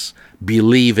socialists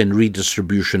believe in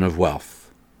redistribution of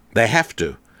wealth. They have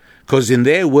to. Because in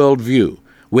their worldview,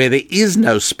 where there is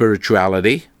no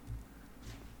spirituality,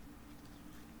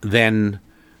 then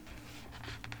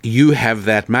you have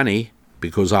that money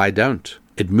because I don't.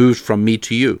 It moves from me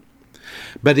to you.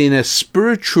 But in a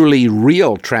spiritually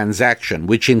real transaction,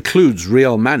 which includes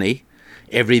real money,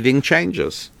 everything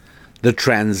changes. The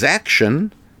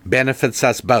transaction benefits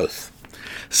us both.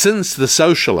 Since the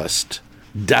socialist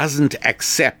doesn't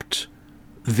accept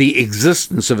the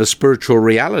existence of a spiritual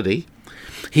reality,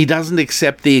 he doesn't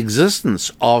accept the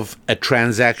existence of a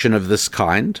transaction of this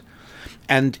kind,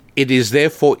 and it is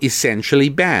therefore essentially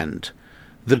banned.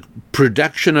 The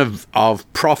production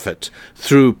of profit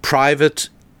through private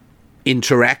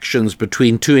interactions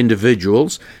between two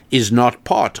individuals is not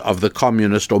part of the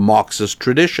communist or Marxist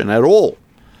tradition at all,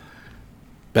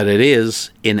 but it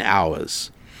is in ours.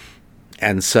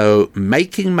 And so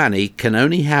making money can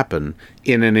only happen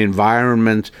in an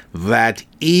environment that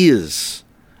is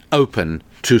open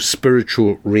to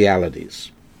spiritual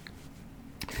realities.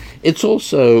 It's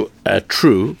also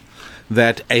true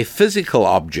that a physical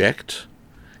object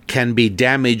can be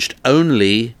damaged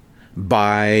only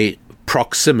by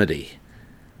proximity,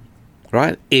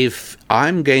 right? If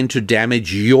I'm going to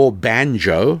damage your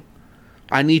banjo,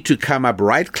 I need to come up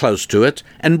right close to it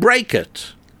and break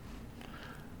it.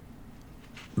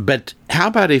 But how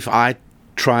about if I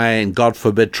try and, God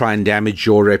forbid, try and damage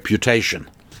your reputation?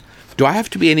 Do I have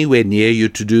to be anywhere near you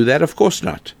to do that? Of course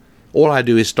not. All I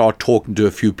do is start talking to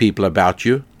a few people about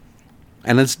you,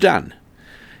 and it's done.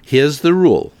 Here's the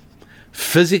rule.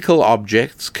 Physical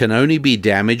objects can only be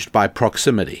damaged by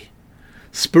proximity.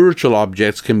 Spiritual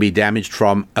objects can be damaged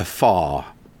from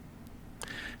afar.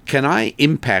 Can I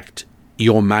impact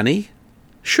your money?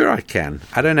 Sure I can.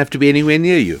 I don't have to be anywhere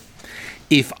near you.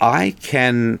 If I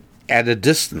can, at a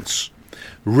distance,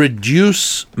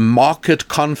 reduce market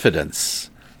confidence,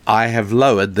 I have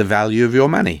lowered the value of your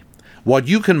money. What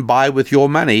you can buy with your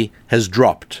money has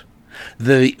dropped.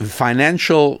 The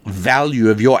financial value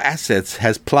of your assets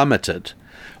has plummeted.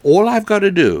 All I've got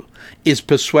to do is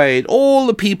persuade all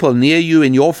the people near you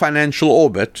in your financial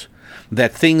orbit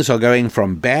that things are going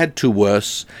from bad to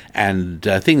worse, and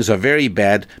things are very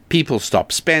bad. People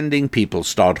stop spending, people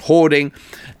start hoarding,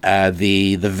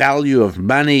 the value of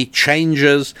money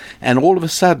changes, and all of a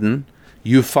sudden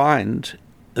you find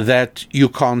that you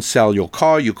can't sell your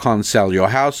car, you can't sell your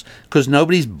house, because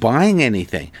nobody's buying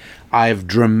anything. I've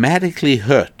dramatically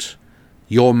hurt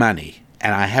your money,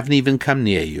 and I haven't even come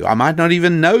near you. I might not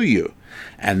even know you.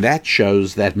 And that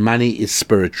shows that money is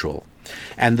spiritual.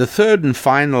 And the third and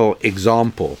final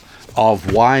example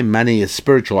of why money is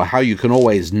spiritual, or how you can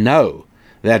always know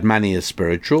that money is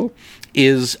spiritual,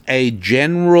 is a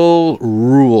general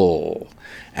rule.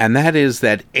 And that is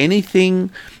that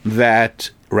anything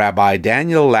that Rabbi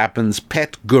Daniel Lapin's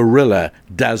pet gorilla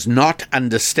does not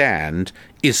understand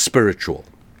is spiritual.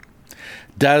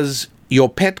 Does your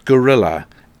pet gorilla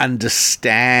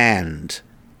understand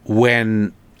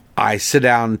when I sit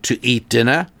down to eat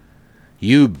dinner?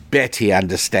 You bet he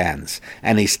understands.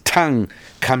 And his tongue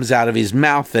comes out of his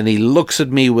mouth and he looks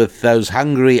at me with those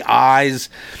hungry eyes.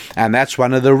 And that's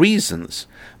one of the reasons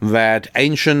that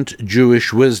ancient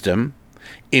Jewish wisdom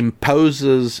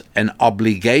imposes an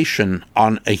obligation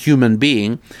on a human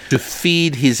being to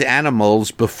feed his animals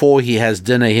before he has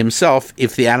dinner himself,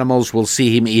 if the animals will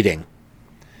see him eating.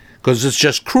 Because it's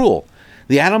just cruel.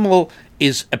 The animal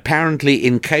is apparently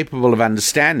incapable of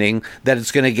understanding that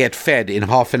it's going to get fed in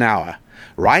half an hour.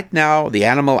 Right now, the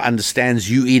animal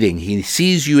understands you eating. He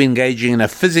sees you engaging in a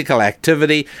physical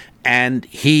activity, and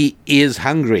he is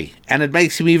hungry. And it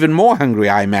makes him even more hungry,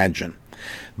 I imagine.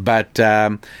 But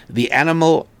the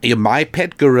animal, my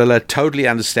pet gorilla, totally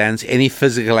understands any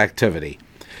physical activity.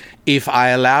 If I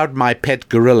allowed my pet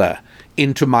gorilla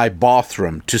into my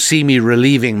bathroom to see me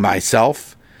relieving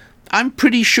myself, I'm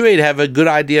pretty sure he'd have a good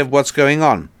idea of what's going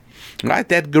on. Right?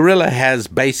 That gorilla has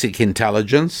basic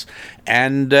intelligence,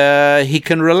 and he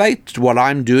can relate what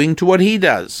I'm doing to what he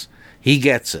does. He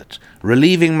gets it.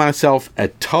 Relieving myself, a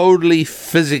totally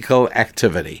physical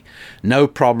activity. No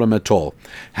problem at all.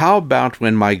 How about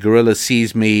when my gorilla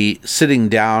sees me sitting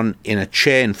down in a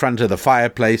chair in front of the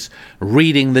fireplace,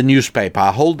 reading the newspaper?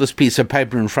 I hold this piece of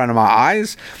paper in front of my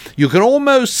eyes. You can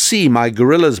almost see my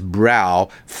gorilla's brow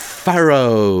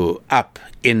furrow up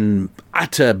in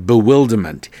utter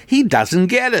bewilderment. He doesn't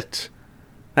get it.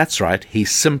 That's right, he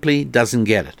simply doesn't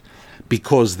get it.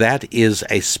 Because that is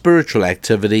a spiritual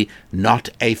activity, not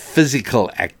a physical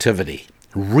activity.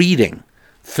 Reading,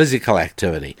 physical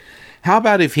activity. How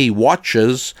about if he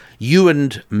watches you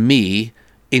and me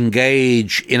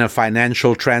engage in a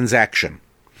financial transaction?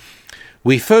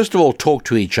 We first of all talk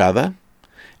to each other,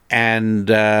 and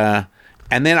then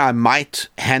I might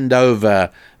hand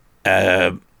over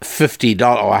 $50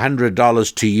 or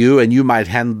 $100 to you, and you might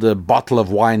hand the bottle of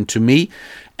wine to me,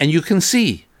 and you can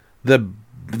see the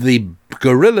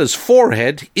gorilla's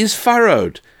forehead is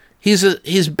furrowed.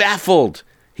 He's baffled.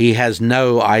 He has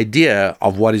no idea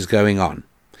of what is going on.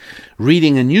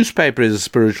 Reading a newspaper is a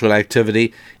spiritual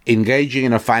activity. Engaging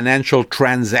in a financial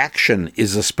transaction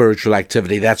is a spiritual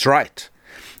activity. That's right.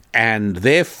 And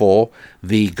therefore,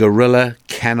 the gorilla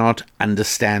cannot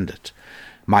understand it.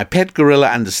 My pet gorilla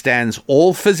understands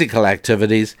all physical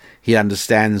activities. He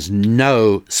understands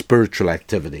no spiritual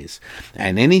activities.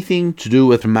 And anything to do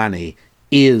with money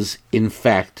is, in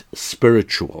fact,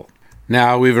 spiritual.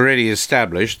 Now, we've already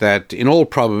established that, in all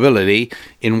probability,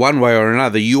 in one way or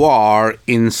another, you are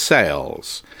in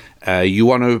sales. You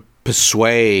want to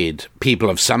persuade people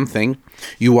of something.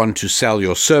 You want to sell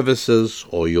your services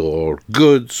or your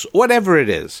goods, whatever it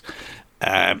is.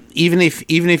 Even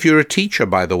if you're a teacher,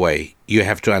 by the way, you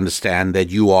have to understand that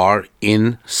you are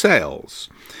in sales.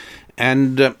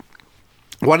 And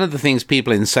one of the things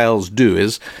people in sales do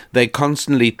is they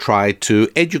constantly try to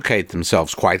educate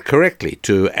themselves quite correctly,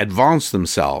 to advance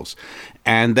themselves.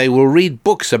 And they will read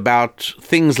books about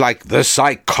things like the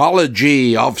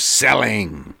psychology of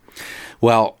selling.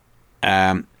 Well,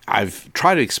 I've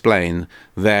tried to explain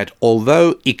that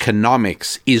although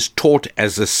economics is taught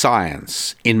as a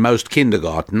science in most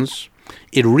kindergartens,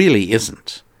 it really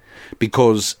isn't.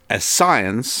 Because a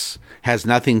science has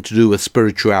nothing to do with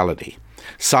spirituality.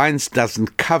 Science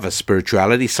doesn't cover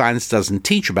spirituality. Science doesn't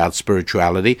teach about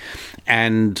spirituality.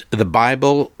 And the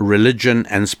Bible, religion,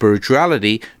 and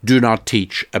spirituality do not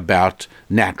teach about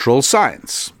natural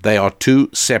science. They are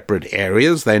two separate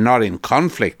areas. They're not in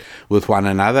conflict with one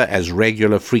another, as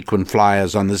regular frequent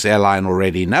flyers on this airline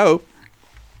already know.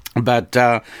 But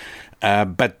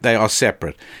they are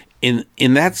separate.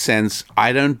 In that sense,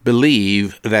 I don't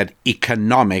believe that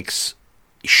economics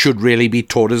should really be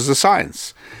taught as a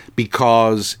science.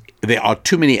 Because there are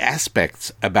too many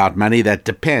aspects about money that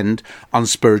depend on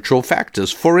spiritual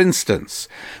factors. For instance,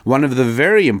 one of the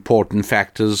very important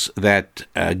factors that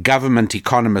government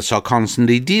economists are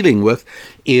constantly dealing with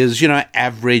is,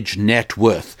 average net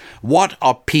worth. What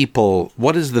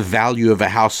is the value of a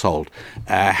household?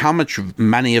 How much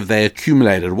money have they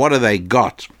accumulated? What have they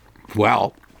got?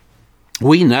 Well,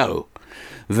 we know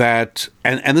that,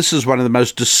 and this is one of the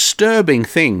most disturbing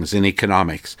things in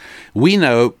economics, we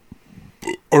know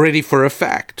already for a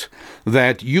fact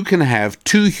that you can have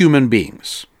two human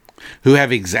beings who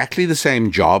have exactly the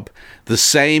same job, the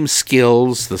same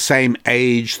skills, the same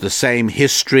age, the same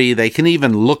history, they can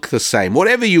even look the same,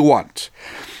 whatever you want,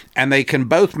 and they can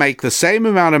both make the same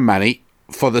amount of money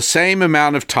for the same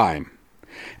amount of time.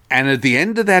 And at the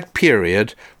end of that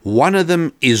period, one of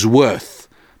them is worth,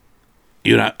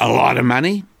 a lot of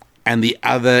money, and the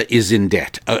other is in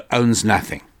debt, owns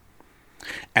nothing.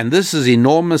 And this is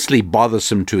enormously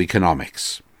bothersome to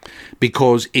economics,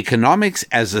 because economics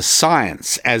as a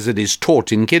science, as it is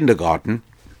taught in kindergarten,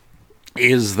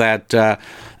 is that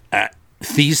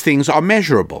these things are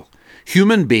measurable.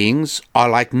 Human beings are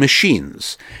like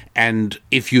machines, and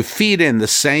if you feed in the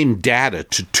same data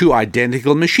to two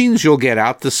identical machines, you'll get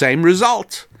out the same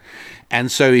result. And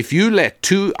so if you let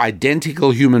two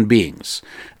identical human beings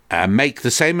make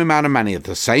the same amount of money at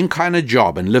the same kind of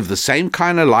job and live the same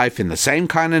kind of life in the same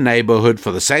kind of neighborhood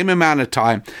for the same amount of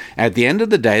time, at the end of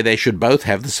the day, they should both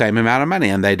have the same amount of money,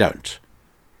 and they don't.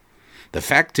 The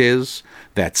fact is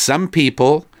that some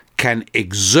people can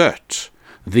exert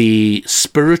the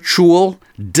spiritual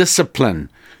discipline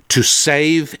to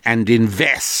save and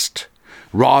invest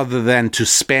rather than to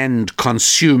spend,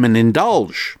 consume, and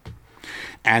indulge.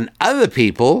 And other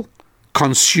people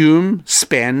consume,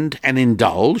 spend, and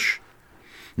indulge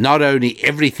not only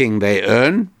everything they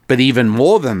earn, but even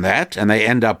more than that, and they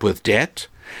end up with debt.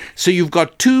 So you've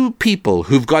got two people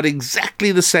who've got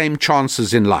exactly the same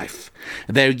chances in life.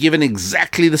 They're given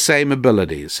exactly the same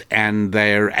abilities, and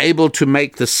they're able to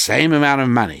make the same amount of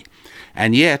money.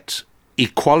 And yet,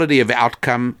 equality of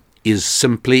outcome is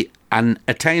simply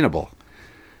unattainable,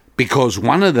 because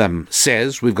one of them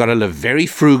says we've got to live very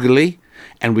frugally,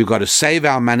 and we've got to save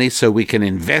our money so we can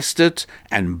invest it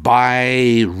and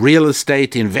buy real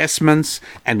estate investments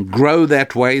and grow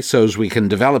that way so as we can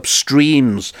develop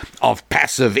streams of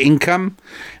passive income,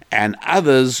 and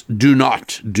others do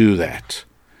not do that.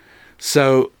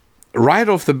 So right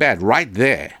off the bat, right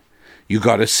there, you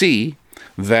got to see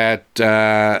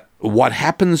that what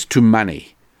happens to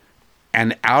money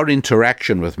and our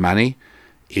interaction with money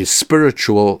is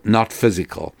spiritual, not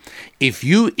physical. If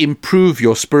you improve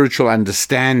your spiritual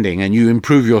understanding and you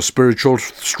improve your spiritual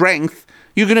strength,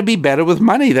 you're going to be better with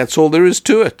money. That's all there is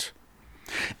to it.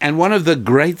 And one of the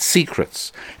great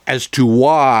secrets as to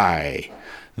why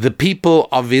the people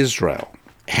of Israel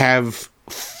have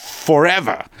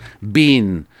forever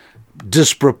been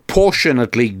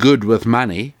disproportionately good with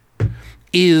money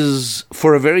is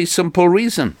for a very simple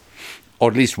reason. Or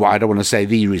at least, I don't want to say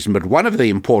the reason, but one of the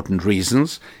important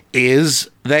reasons is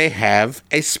they have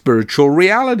a spiritual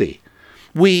reality.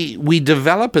 We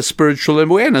develop a spiritual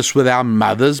awareness with our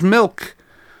mother's milk.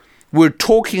 We're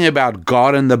talking about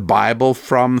God and the Bible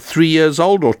from 3 years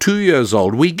old or 2 years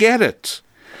old. We get it.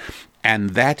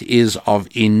 And that is of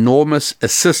enormous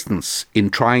assistance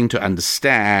in trying to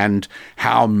understand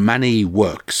how money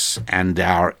works and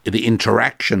the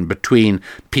interaction between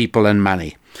people and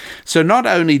money. So not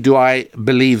only do I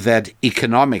believe that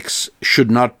economics should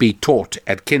not be taught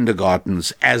at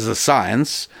kindergartens as a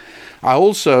science, I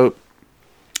also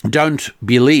don't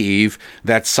believe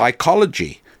that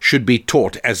psychology should be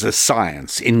taught as a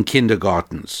science in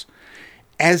kindergartens.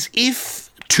 As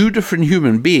if two different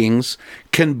human beings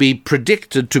can be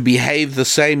predicted to behave the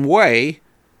same way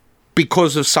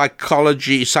because of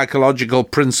psychological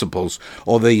principles,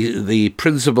 or the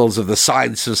principles of the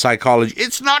science of psychology.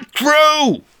 It's not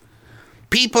true!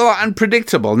 People are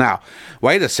unpredictable. Now,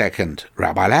 wait a second,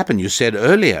 Rabbi Lappin, you said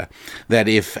earlier that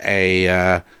if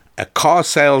a car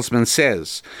salesman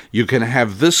says you can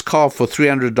have this car for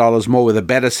 $300 more with a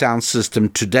better sound system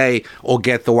today, or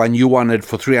get the one you wanted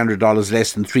for $300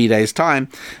 less in 3 days' time,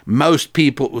 most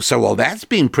people say, well, that's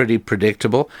been pretty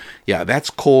predictable. Yeah, that's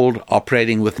called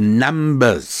operating with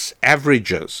numbers,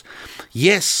 averages.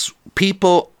 Yes,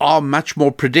 people are much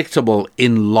more predictable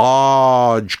in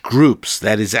large groups.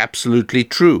 That is absolutely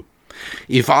true.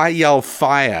 If I yell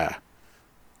fire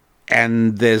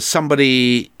and there's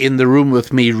somebody in the room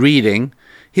with me reading,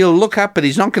 he'll look up, but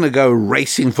he's not going to go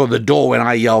racing for the door when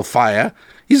I yell fire.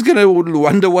 He's going to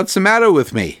wonder what's the matter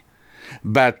with me.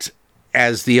 But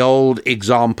as the old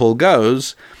example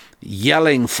goes,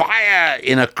 yelling fire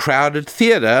in a crowded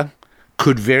theater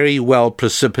could very well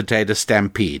precipitate a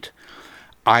stampede.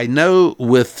 I know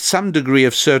with some degree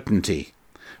of certainty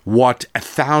what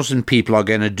 1,000 people are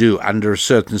going to do under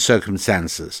certain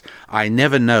circumstances. I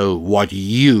never know what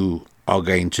you are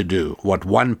going to do, what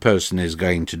one person is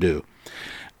going to do.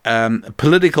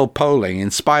 Political polling, in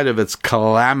spite of its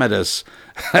calamitous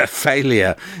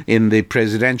failure in the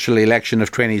presidential election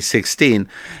of 2016,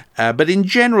 but in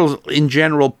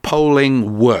general,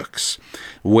 polling works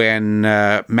when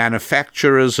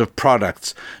manufacturers of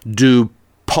products do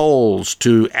polls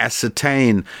to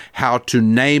ascertain how to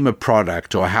name a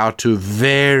product or how to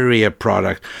vary a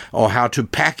product or how to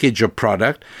package a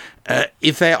product.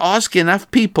 If they ask enough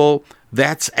people,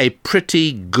 that's a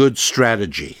pretty good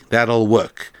strategy. That'll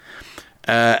work.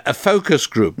 A focus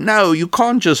group. No, you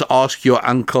can't just ask your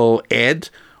Uncle Ed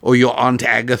or your Aunt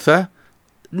Agatha.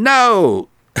 No,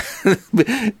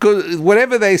 because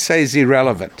whatever they say is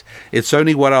irrelevant. It's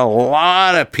only what a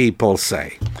lot of people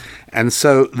say. And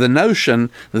so the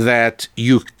notion that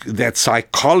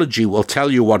psychology will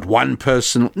tell you what one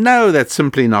person... No, that's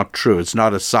simply not true. It's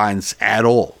not a science at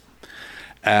all.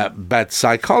 But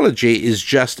psychology is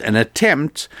just an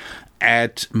attempt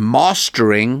at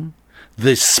mastering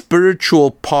the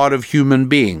spiritual part of human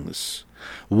beings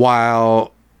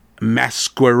while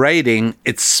masquerading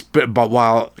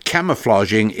while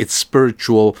camouflaging its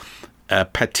spiritual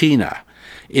patina.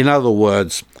 In other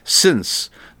words, since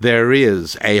there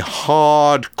is a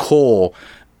hardcore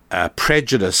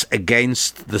prejudice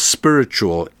against the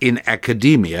spiritual in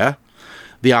academia,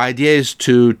 the idea is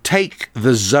to take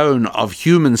the zone of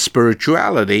human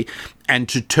spirituality and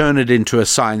to turn it into a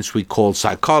science we call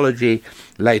psychology.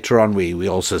 Later on, we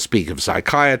also speak of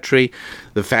psychiatry.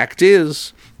 The fact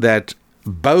is that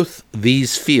both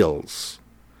these fields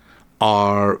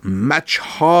are much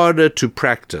harder to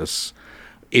practice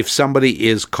if somebody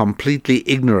is completely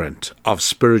ignorant of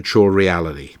spiritual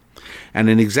reality. And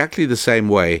in exactly the same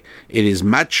way, it is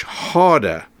much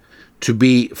harder to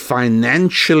be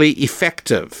financially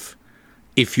effective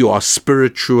if you are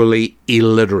spiritually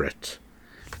illiterate.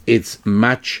 It's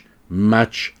much,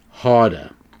 much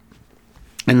harder.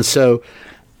 And so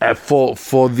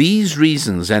for these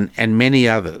reasons and many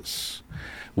others,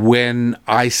 when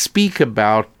I speak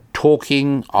about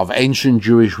talking of ancient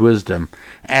Jewish wisdom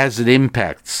as it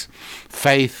impacts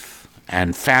faith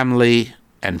and family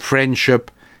and friendship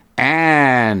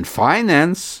and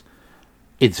finance,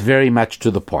 it's very much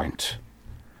to the point.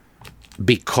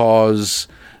 Because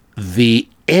the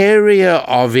area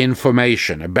of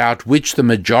information about which the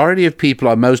majority of people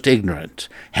are most ignorant,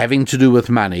 having to do with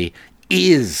money,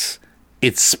 is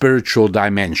its spiritual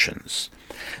dimensions.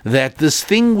 That this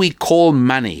thing we call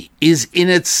money is in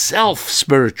itself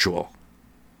spiritual.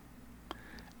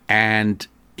 And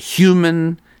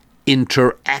human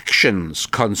interactions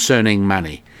concerning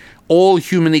money, all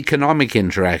human economic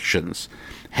interactions,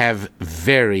 have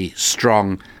very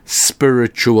strong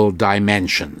spiritual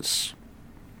dimensions.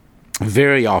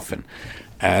 Very often.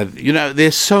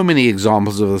 There's so many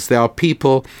examples of this. There are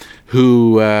people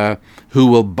who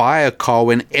will buy a car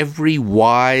when every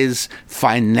wise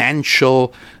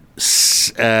financial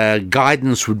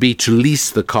guidance would be to lease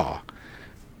the car.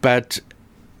 But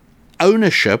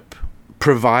ownership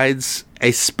provides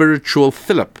a spiritual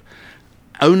fillip.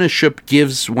 Ownership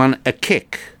gives one a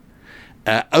kick.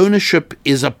 Ownership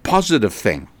is a positive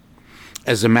thing.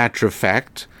 As a matter of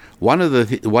fact, one of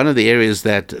the areas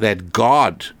that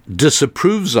God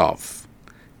disapproves of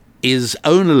is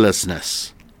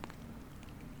ownerlessness.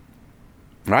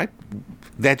 Right?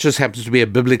 That just happens to be a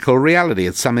biblical reality.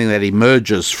 It's something that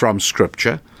emerges from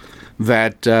Scripture,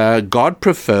 that God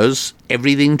prefers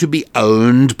everything to be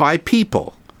owned by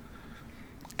people,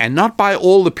 and not by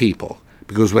all the people.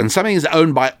 Because when something is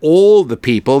owned by all the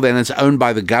people, then it's owned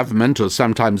by the government, or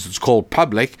sometimes it's called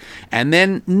public, and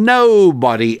then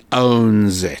nobody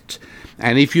owns it.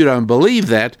 And if you don't believe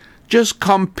that, just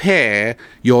compare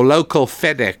your local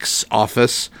FedEx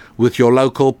office with your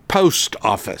local post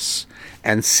office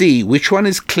and see which one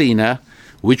is cleaner,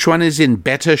 which one is in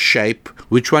better shape,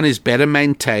 which one is better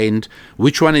maintained,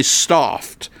 which one is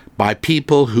staffed by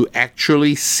people who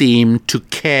actually seem to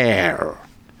care.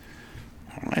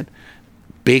 All right?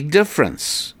 Big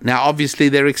difference. Now, obviously,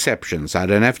 there are exceptions. I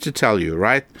don't have to tell you,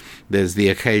 right? There's the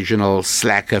occasional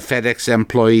slacker FedEx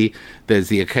employee. There's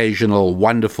the occasional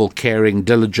wonderful, caring,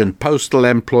 diligent postal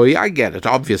employee. I get it,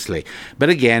 obviously. But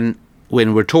again,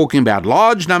 when we're talking about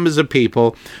large numbers of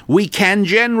people, we can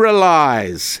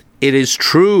generalize. It is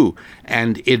true,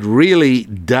 and it really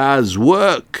does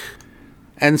work.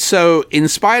 And so, in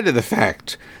spite of the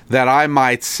fact that I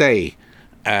might say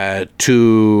one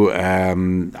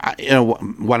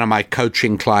of my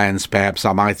coaching clients, perhaps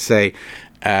I might say,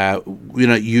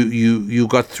 you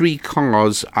got 3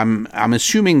 cars. I'm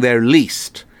assuming they're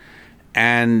leased.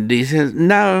 And he says,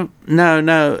 no,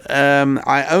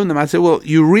 I own them. I said, well,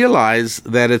 you realize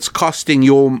that it's costing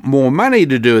you more money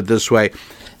to do it this way.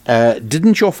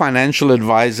 Didn't your financial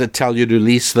advisor tell you to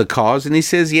lease the cars? And he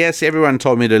says, yes, everyone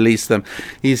told me to lease them.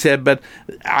 He said, but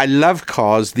I love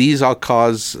cars. These are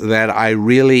cars that I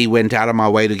really went out of my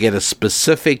way to get a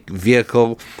specific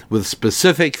vehicle with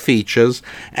specific features.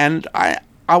 And I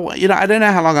don't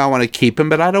know how long I want to keep them,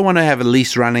 but I don't want to have a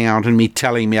lease running out and me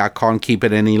telling me I can't keep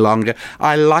it any longer.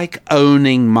 I like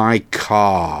owning my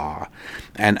car,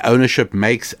 and ownership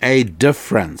makes a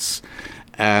difference.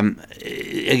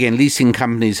 Again, leasing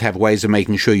companies have ways of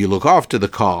making sure you look after the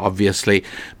car, obviously,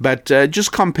 but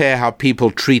just compare how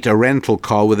people treat a rental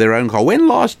car with their own car. When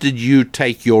last did you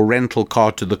take your rental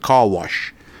car to the car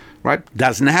wash? Right?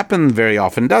 Doesn't happen very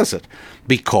often, does it?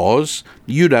 Because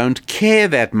you don't care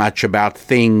that much about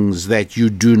things that you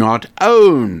do not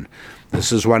own.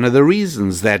 This is one of the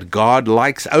reasons that God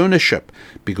likes ownership,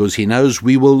 because he knows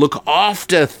we will look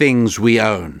after things we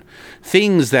own.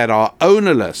 Things that are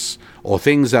ownerless, or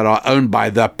things that are owned by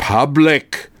the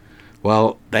public,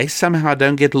 well, they somehow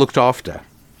don't get looked after.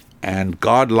 And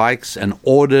God likes an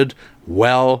ordered,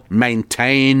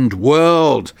 well-maintained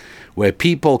world where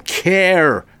people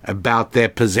care about their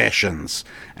possessions,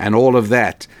 and all of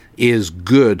that is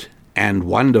good and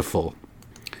wonderful.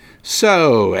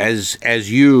 So, as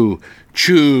you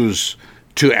choose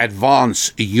to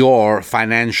advance your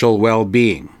financial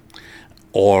well-being,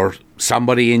 or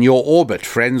somebody in your orbit,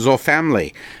 friends or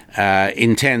family,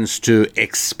 intends to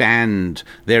expand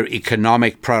their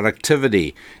economic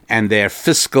productivity and their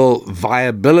fiscal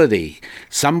viability,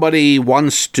 somebody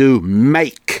wants to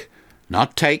make,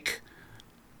 not take.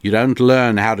 You don't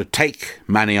learn how to take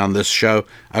money on this show,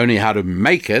 only how to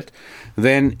make it.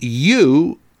 Then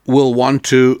you will want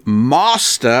to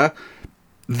master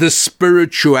the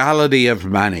spirituality of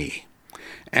money.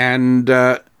 And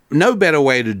no better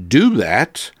way to do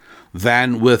that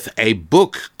than with a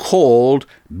book called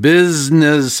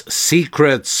Business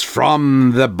Secrets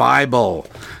from the Bible.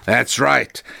 That's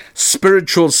right.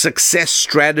 Spiritual Success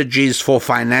Strategies for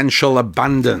Financial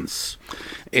Abundance.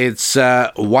 It's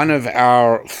one of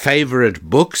our favorite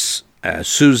books.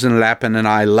 Susan Lappin and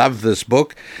I love this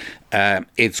book.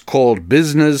 It's called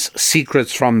Business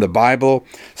Secrets from the Bible,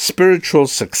 Spiritual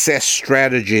Success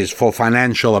Strategies for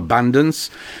Financial Abundance.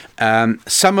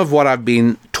 Some of what I've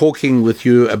been talking with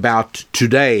you about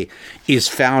today is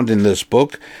found in this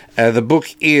book. The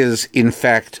book is, in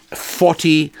fact,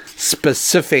 40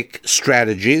 specific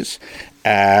strategies.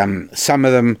 Some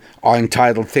of them are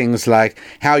entitled things like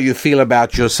How You Feel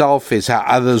About Yourself is How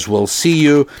Others Will See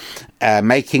You,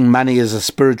 Making Money is a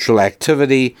Spiritual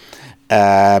Activity,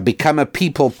 Become a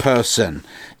People Person.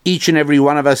 Each and every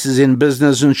one of us is in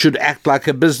business and should act like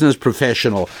a business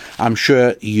professional. I'm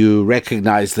sure you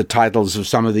recognize the titles of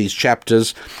some of these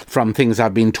chapters from things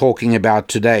I've been talking about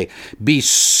today.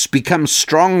 Become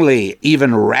strongly,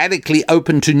 even radically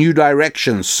open to new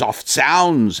directions, soft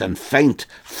sounds and faint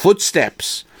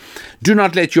footsteps. Do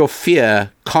not let your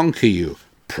fear conquer you.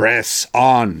 Press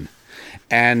on.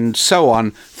 And so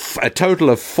on. A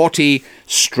total of 40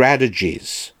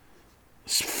 strategies.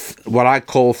 What I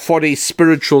call 40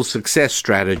 spiritual success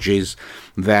strategies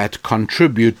that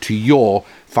contribute to your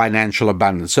financial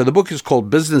abundance. So the book is called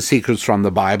Business Secrets from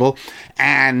the Bible.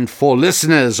 And for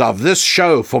listeners of this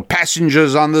show, for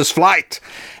passengers on this flight,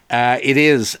 it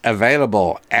is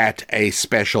available at a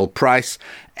special price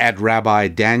at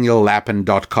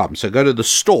RabbiDanielLappin.com. So go to the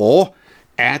store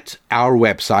at our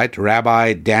website,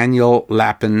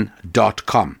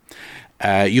 RabbiDanielLappin.com.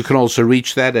 You can also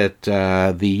reach that at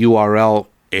the URL,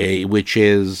 which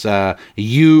is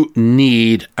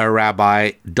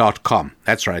youneedarabbi.com.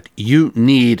 That's right,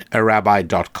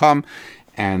 youneedarabbi.com.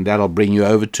 And that'll bring you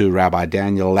over to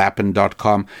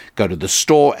RabbiDanielLappin.com. Go to the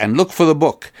store and look for the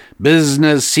book,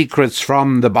 Business Secrets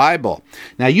from the Bible.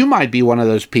 Now, you might be one of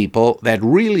those people that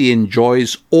really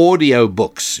enjoys audio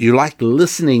books. You like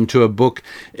listening to a book.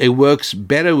 It works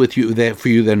better for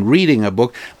you than reading a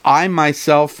book. I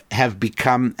myself have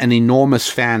become an enormous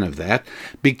fan of that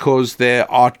because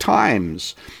there are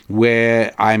times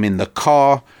where I'm in the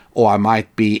car or I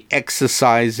might be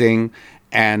exercising.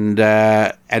 And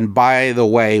by the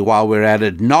way, while we're at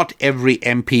it, not every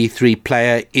MP3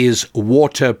 player is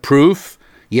waterproof.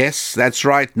 Yes, that's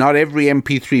right. Not every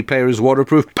MP3 player is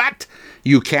waterproof, but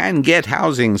you can get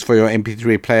housings for your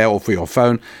MP3 player or for your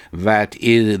phone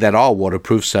that are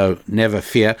waterproof, so never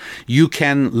fear. You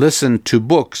can listen to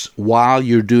books while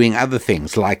you're doing other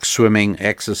things like swimming,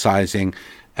 exercising,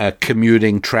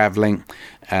 commuting, traveling.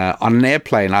 On an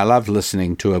airplane, I love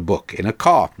listening to a book. In a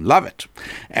car, love it.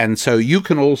 And so you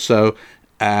can also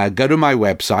go to my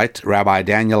website,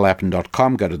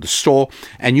 rabbidaniellapin.com, go to the store,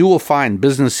 and you will find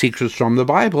Business Secrets from the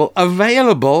Bible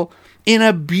available in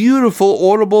a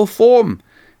beautiful audible form.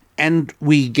 And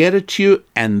we get it to you,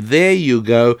 and there you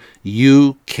go.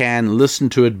 You can listen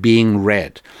to it being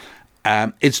read.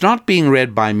 It's not being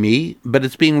read by me, but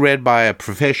it's being read by a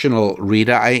professional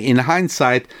reader. In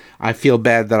hindsight, I feel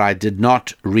bad that I did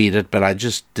not read it, but I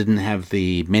just didn't have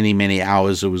the many, many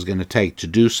hours it was going to take to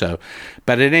do so.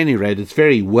 But at any rate, it's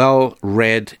very well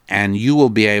read, and you will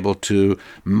be able to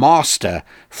master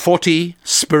 40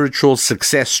 spiritual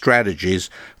success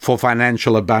strategies for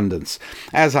financial abundance.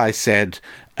 As I said,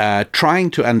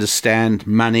 trying to understand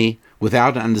money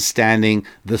without understanding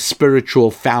the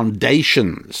spiritual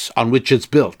foundations on which it's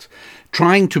built.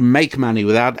 Trying to make money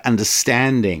without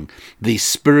understanding the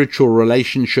spiritual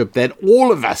relationship that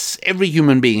all of us, every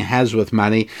human being, has with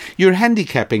money. You're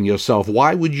handicapping yourself.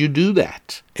 Why would you do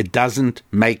that? It doesn't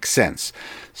make sense.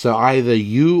 So either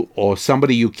you or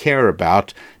somebody you care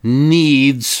about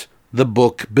needs the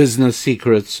book Business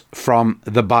Secrets from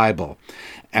the Bible.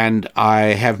 And I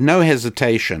have no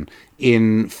hesitation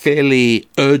in fairly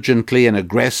urgently and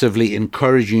aggressively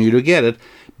encouraging you to get it,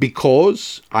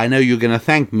 because I know you're going to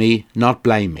thank me, not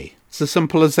blame me. It's as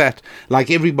simple as that, like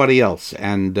everybody else.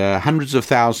 And hundreds of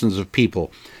thousands of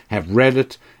people have read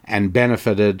it and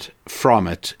benefited from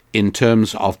it in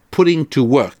terms of putting to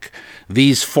work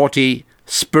these 40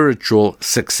 spiritual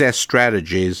success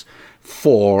strategies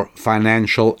for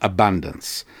financial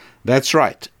abundance. That's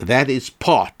right. That is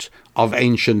part of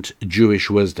ancient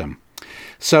Jewish wisdom.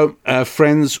 So,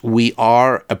 friends, we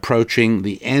are approaching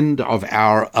the end of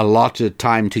our allotted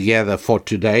time together for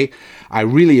today. I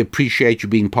really appreciate you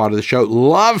being part of the show.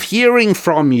 Love hearing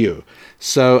from you.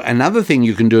 So another thing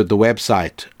you can do at the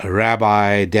website,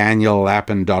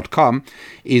 rabbidaniellapin.com,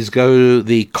 is go to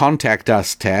the Contact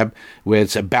Us tab, where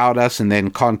it's About Us and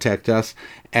then Contact Us,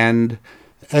 and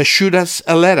shoot us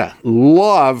a letter.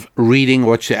 Love reading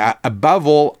above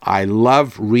all, I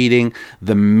love reading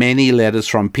the many letters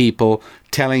from people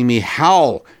telling me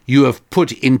how you have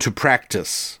put into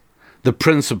practice the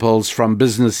principles from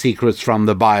Business Secrets from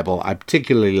the Bible. I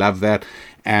particularly love that,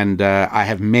 and I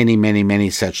have many, many, many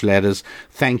such letters.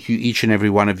 Thank you, each and every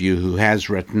one of you who has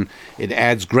written. It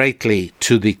adds greatly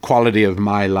to the quality of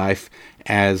my life,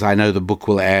 as I know the book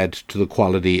will add to the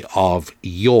quality of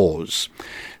yours.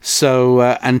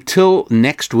 So until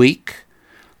next week,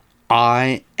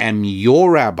 I am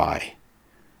your rabbi,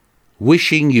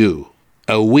 wishing you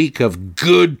a week of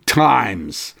good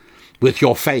times with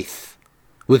your faith,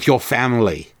 with your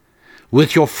family,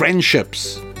 with your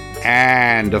friendships,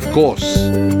 and, of course,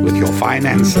 with your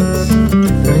finances.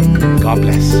 God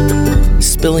bless.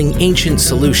 Spilling ancient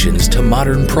solutions to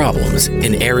modern problems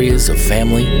in areas of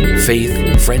family,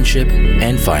 faith, friendship,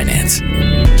 and finance.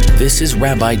 This is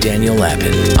Rabbi Daniel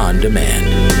Lapin On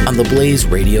Demand on the Blaze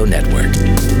Radio Network.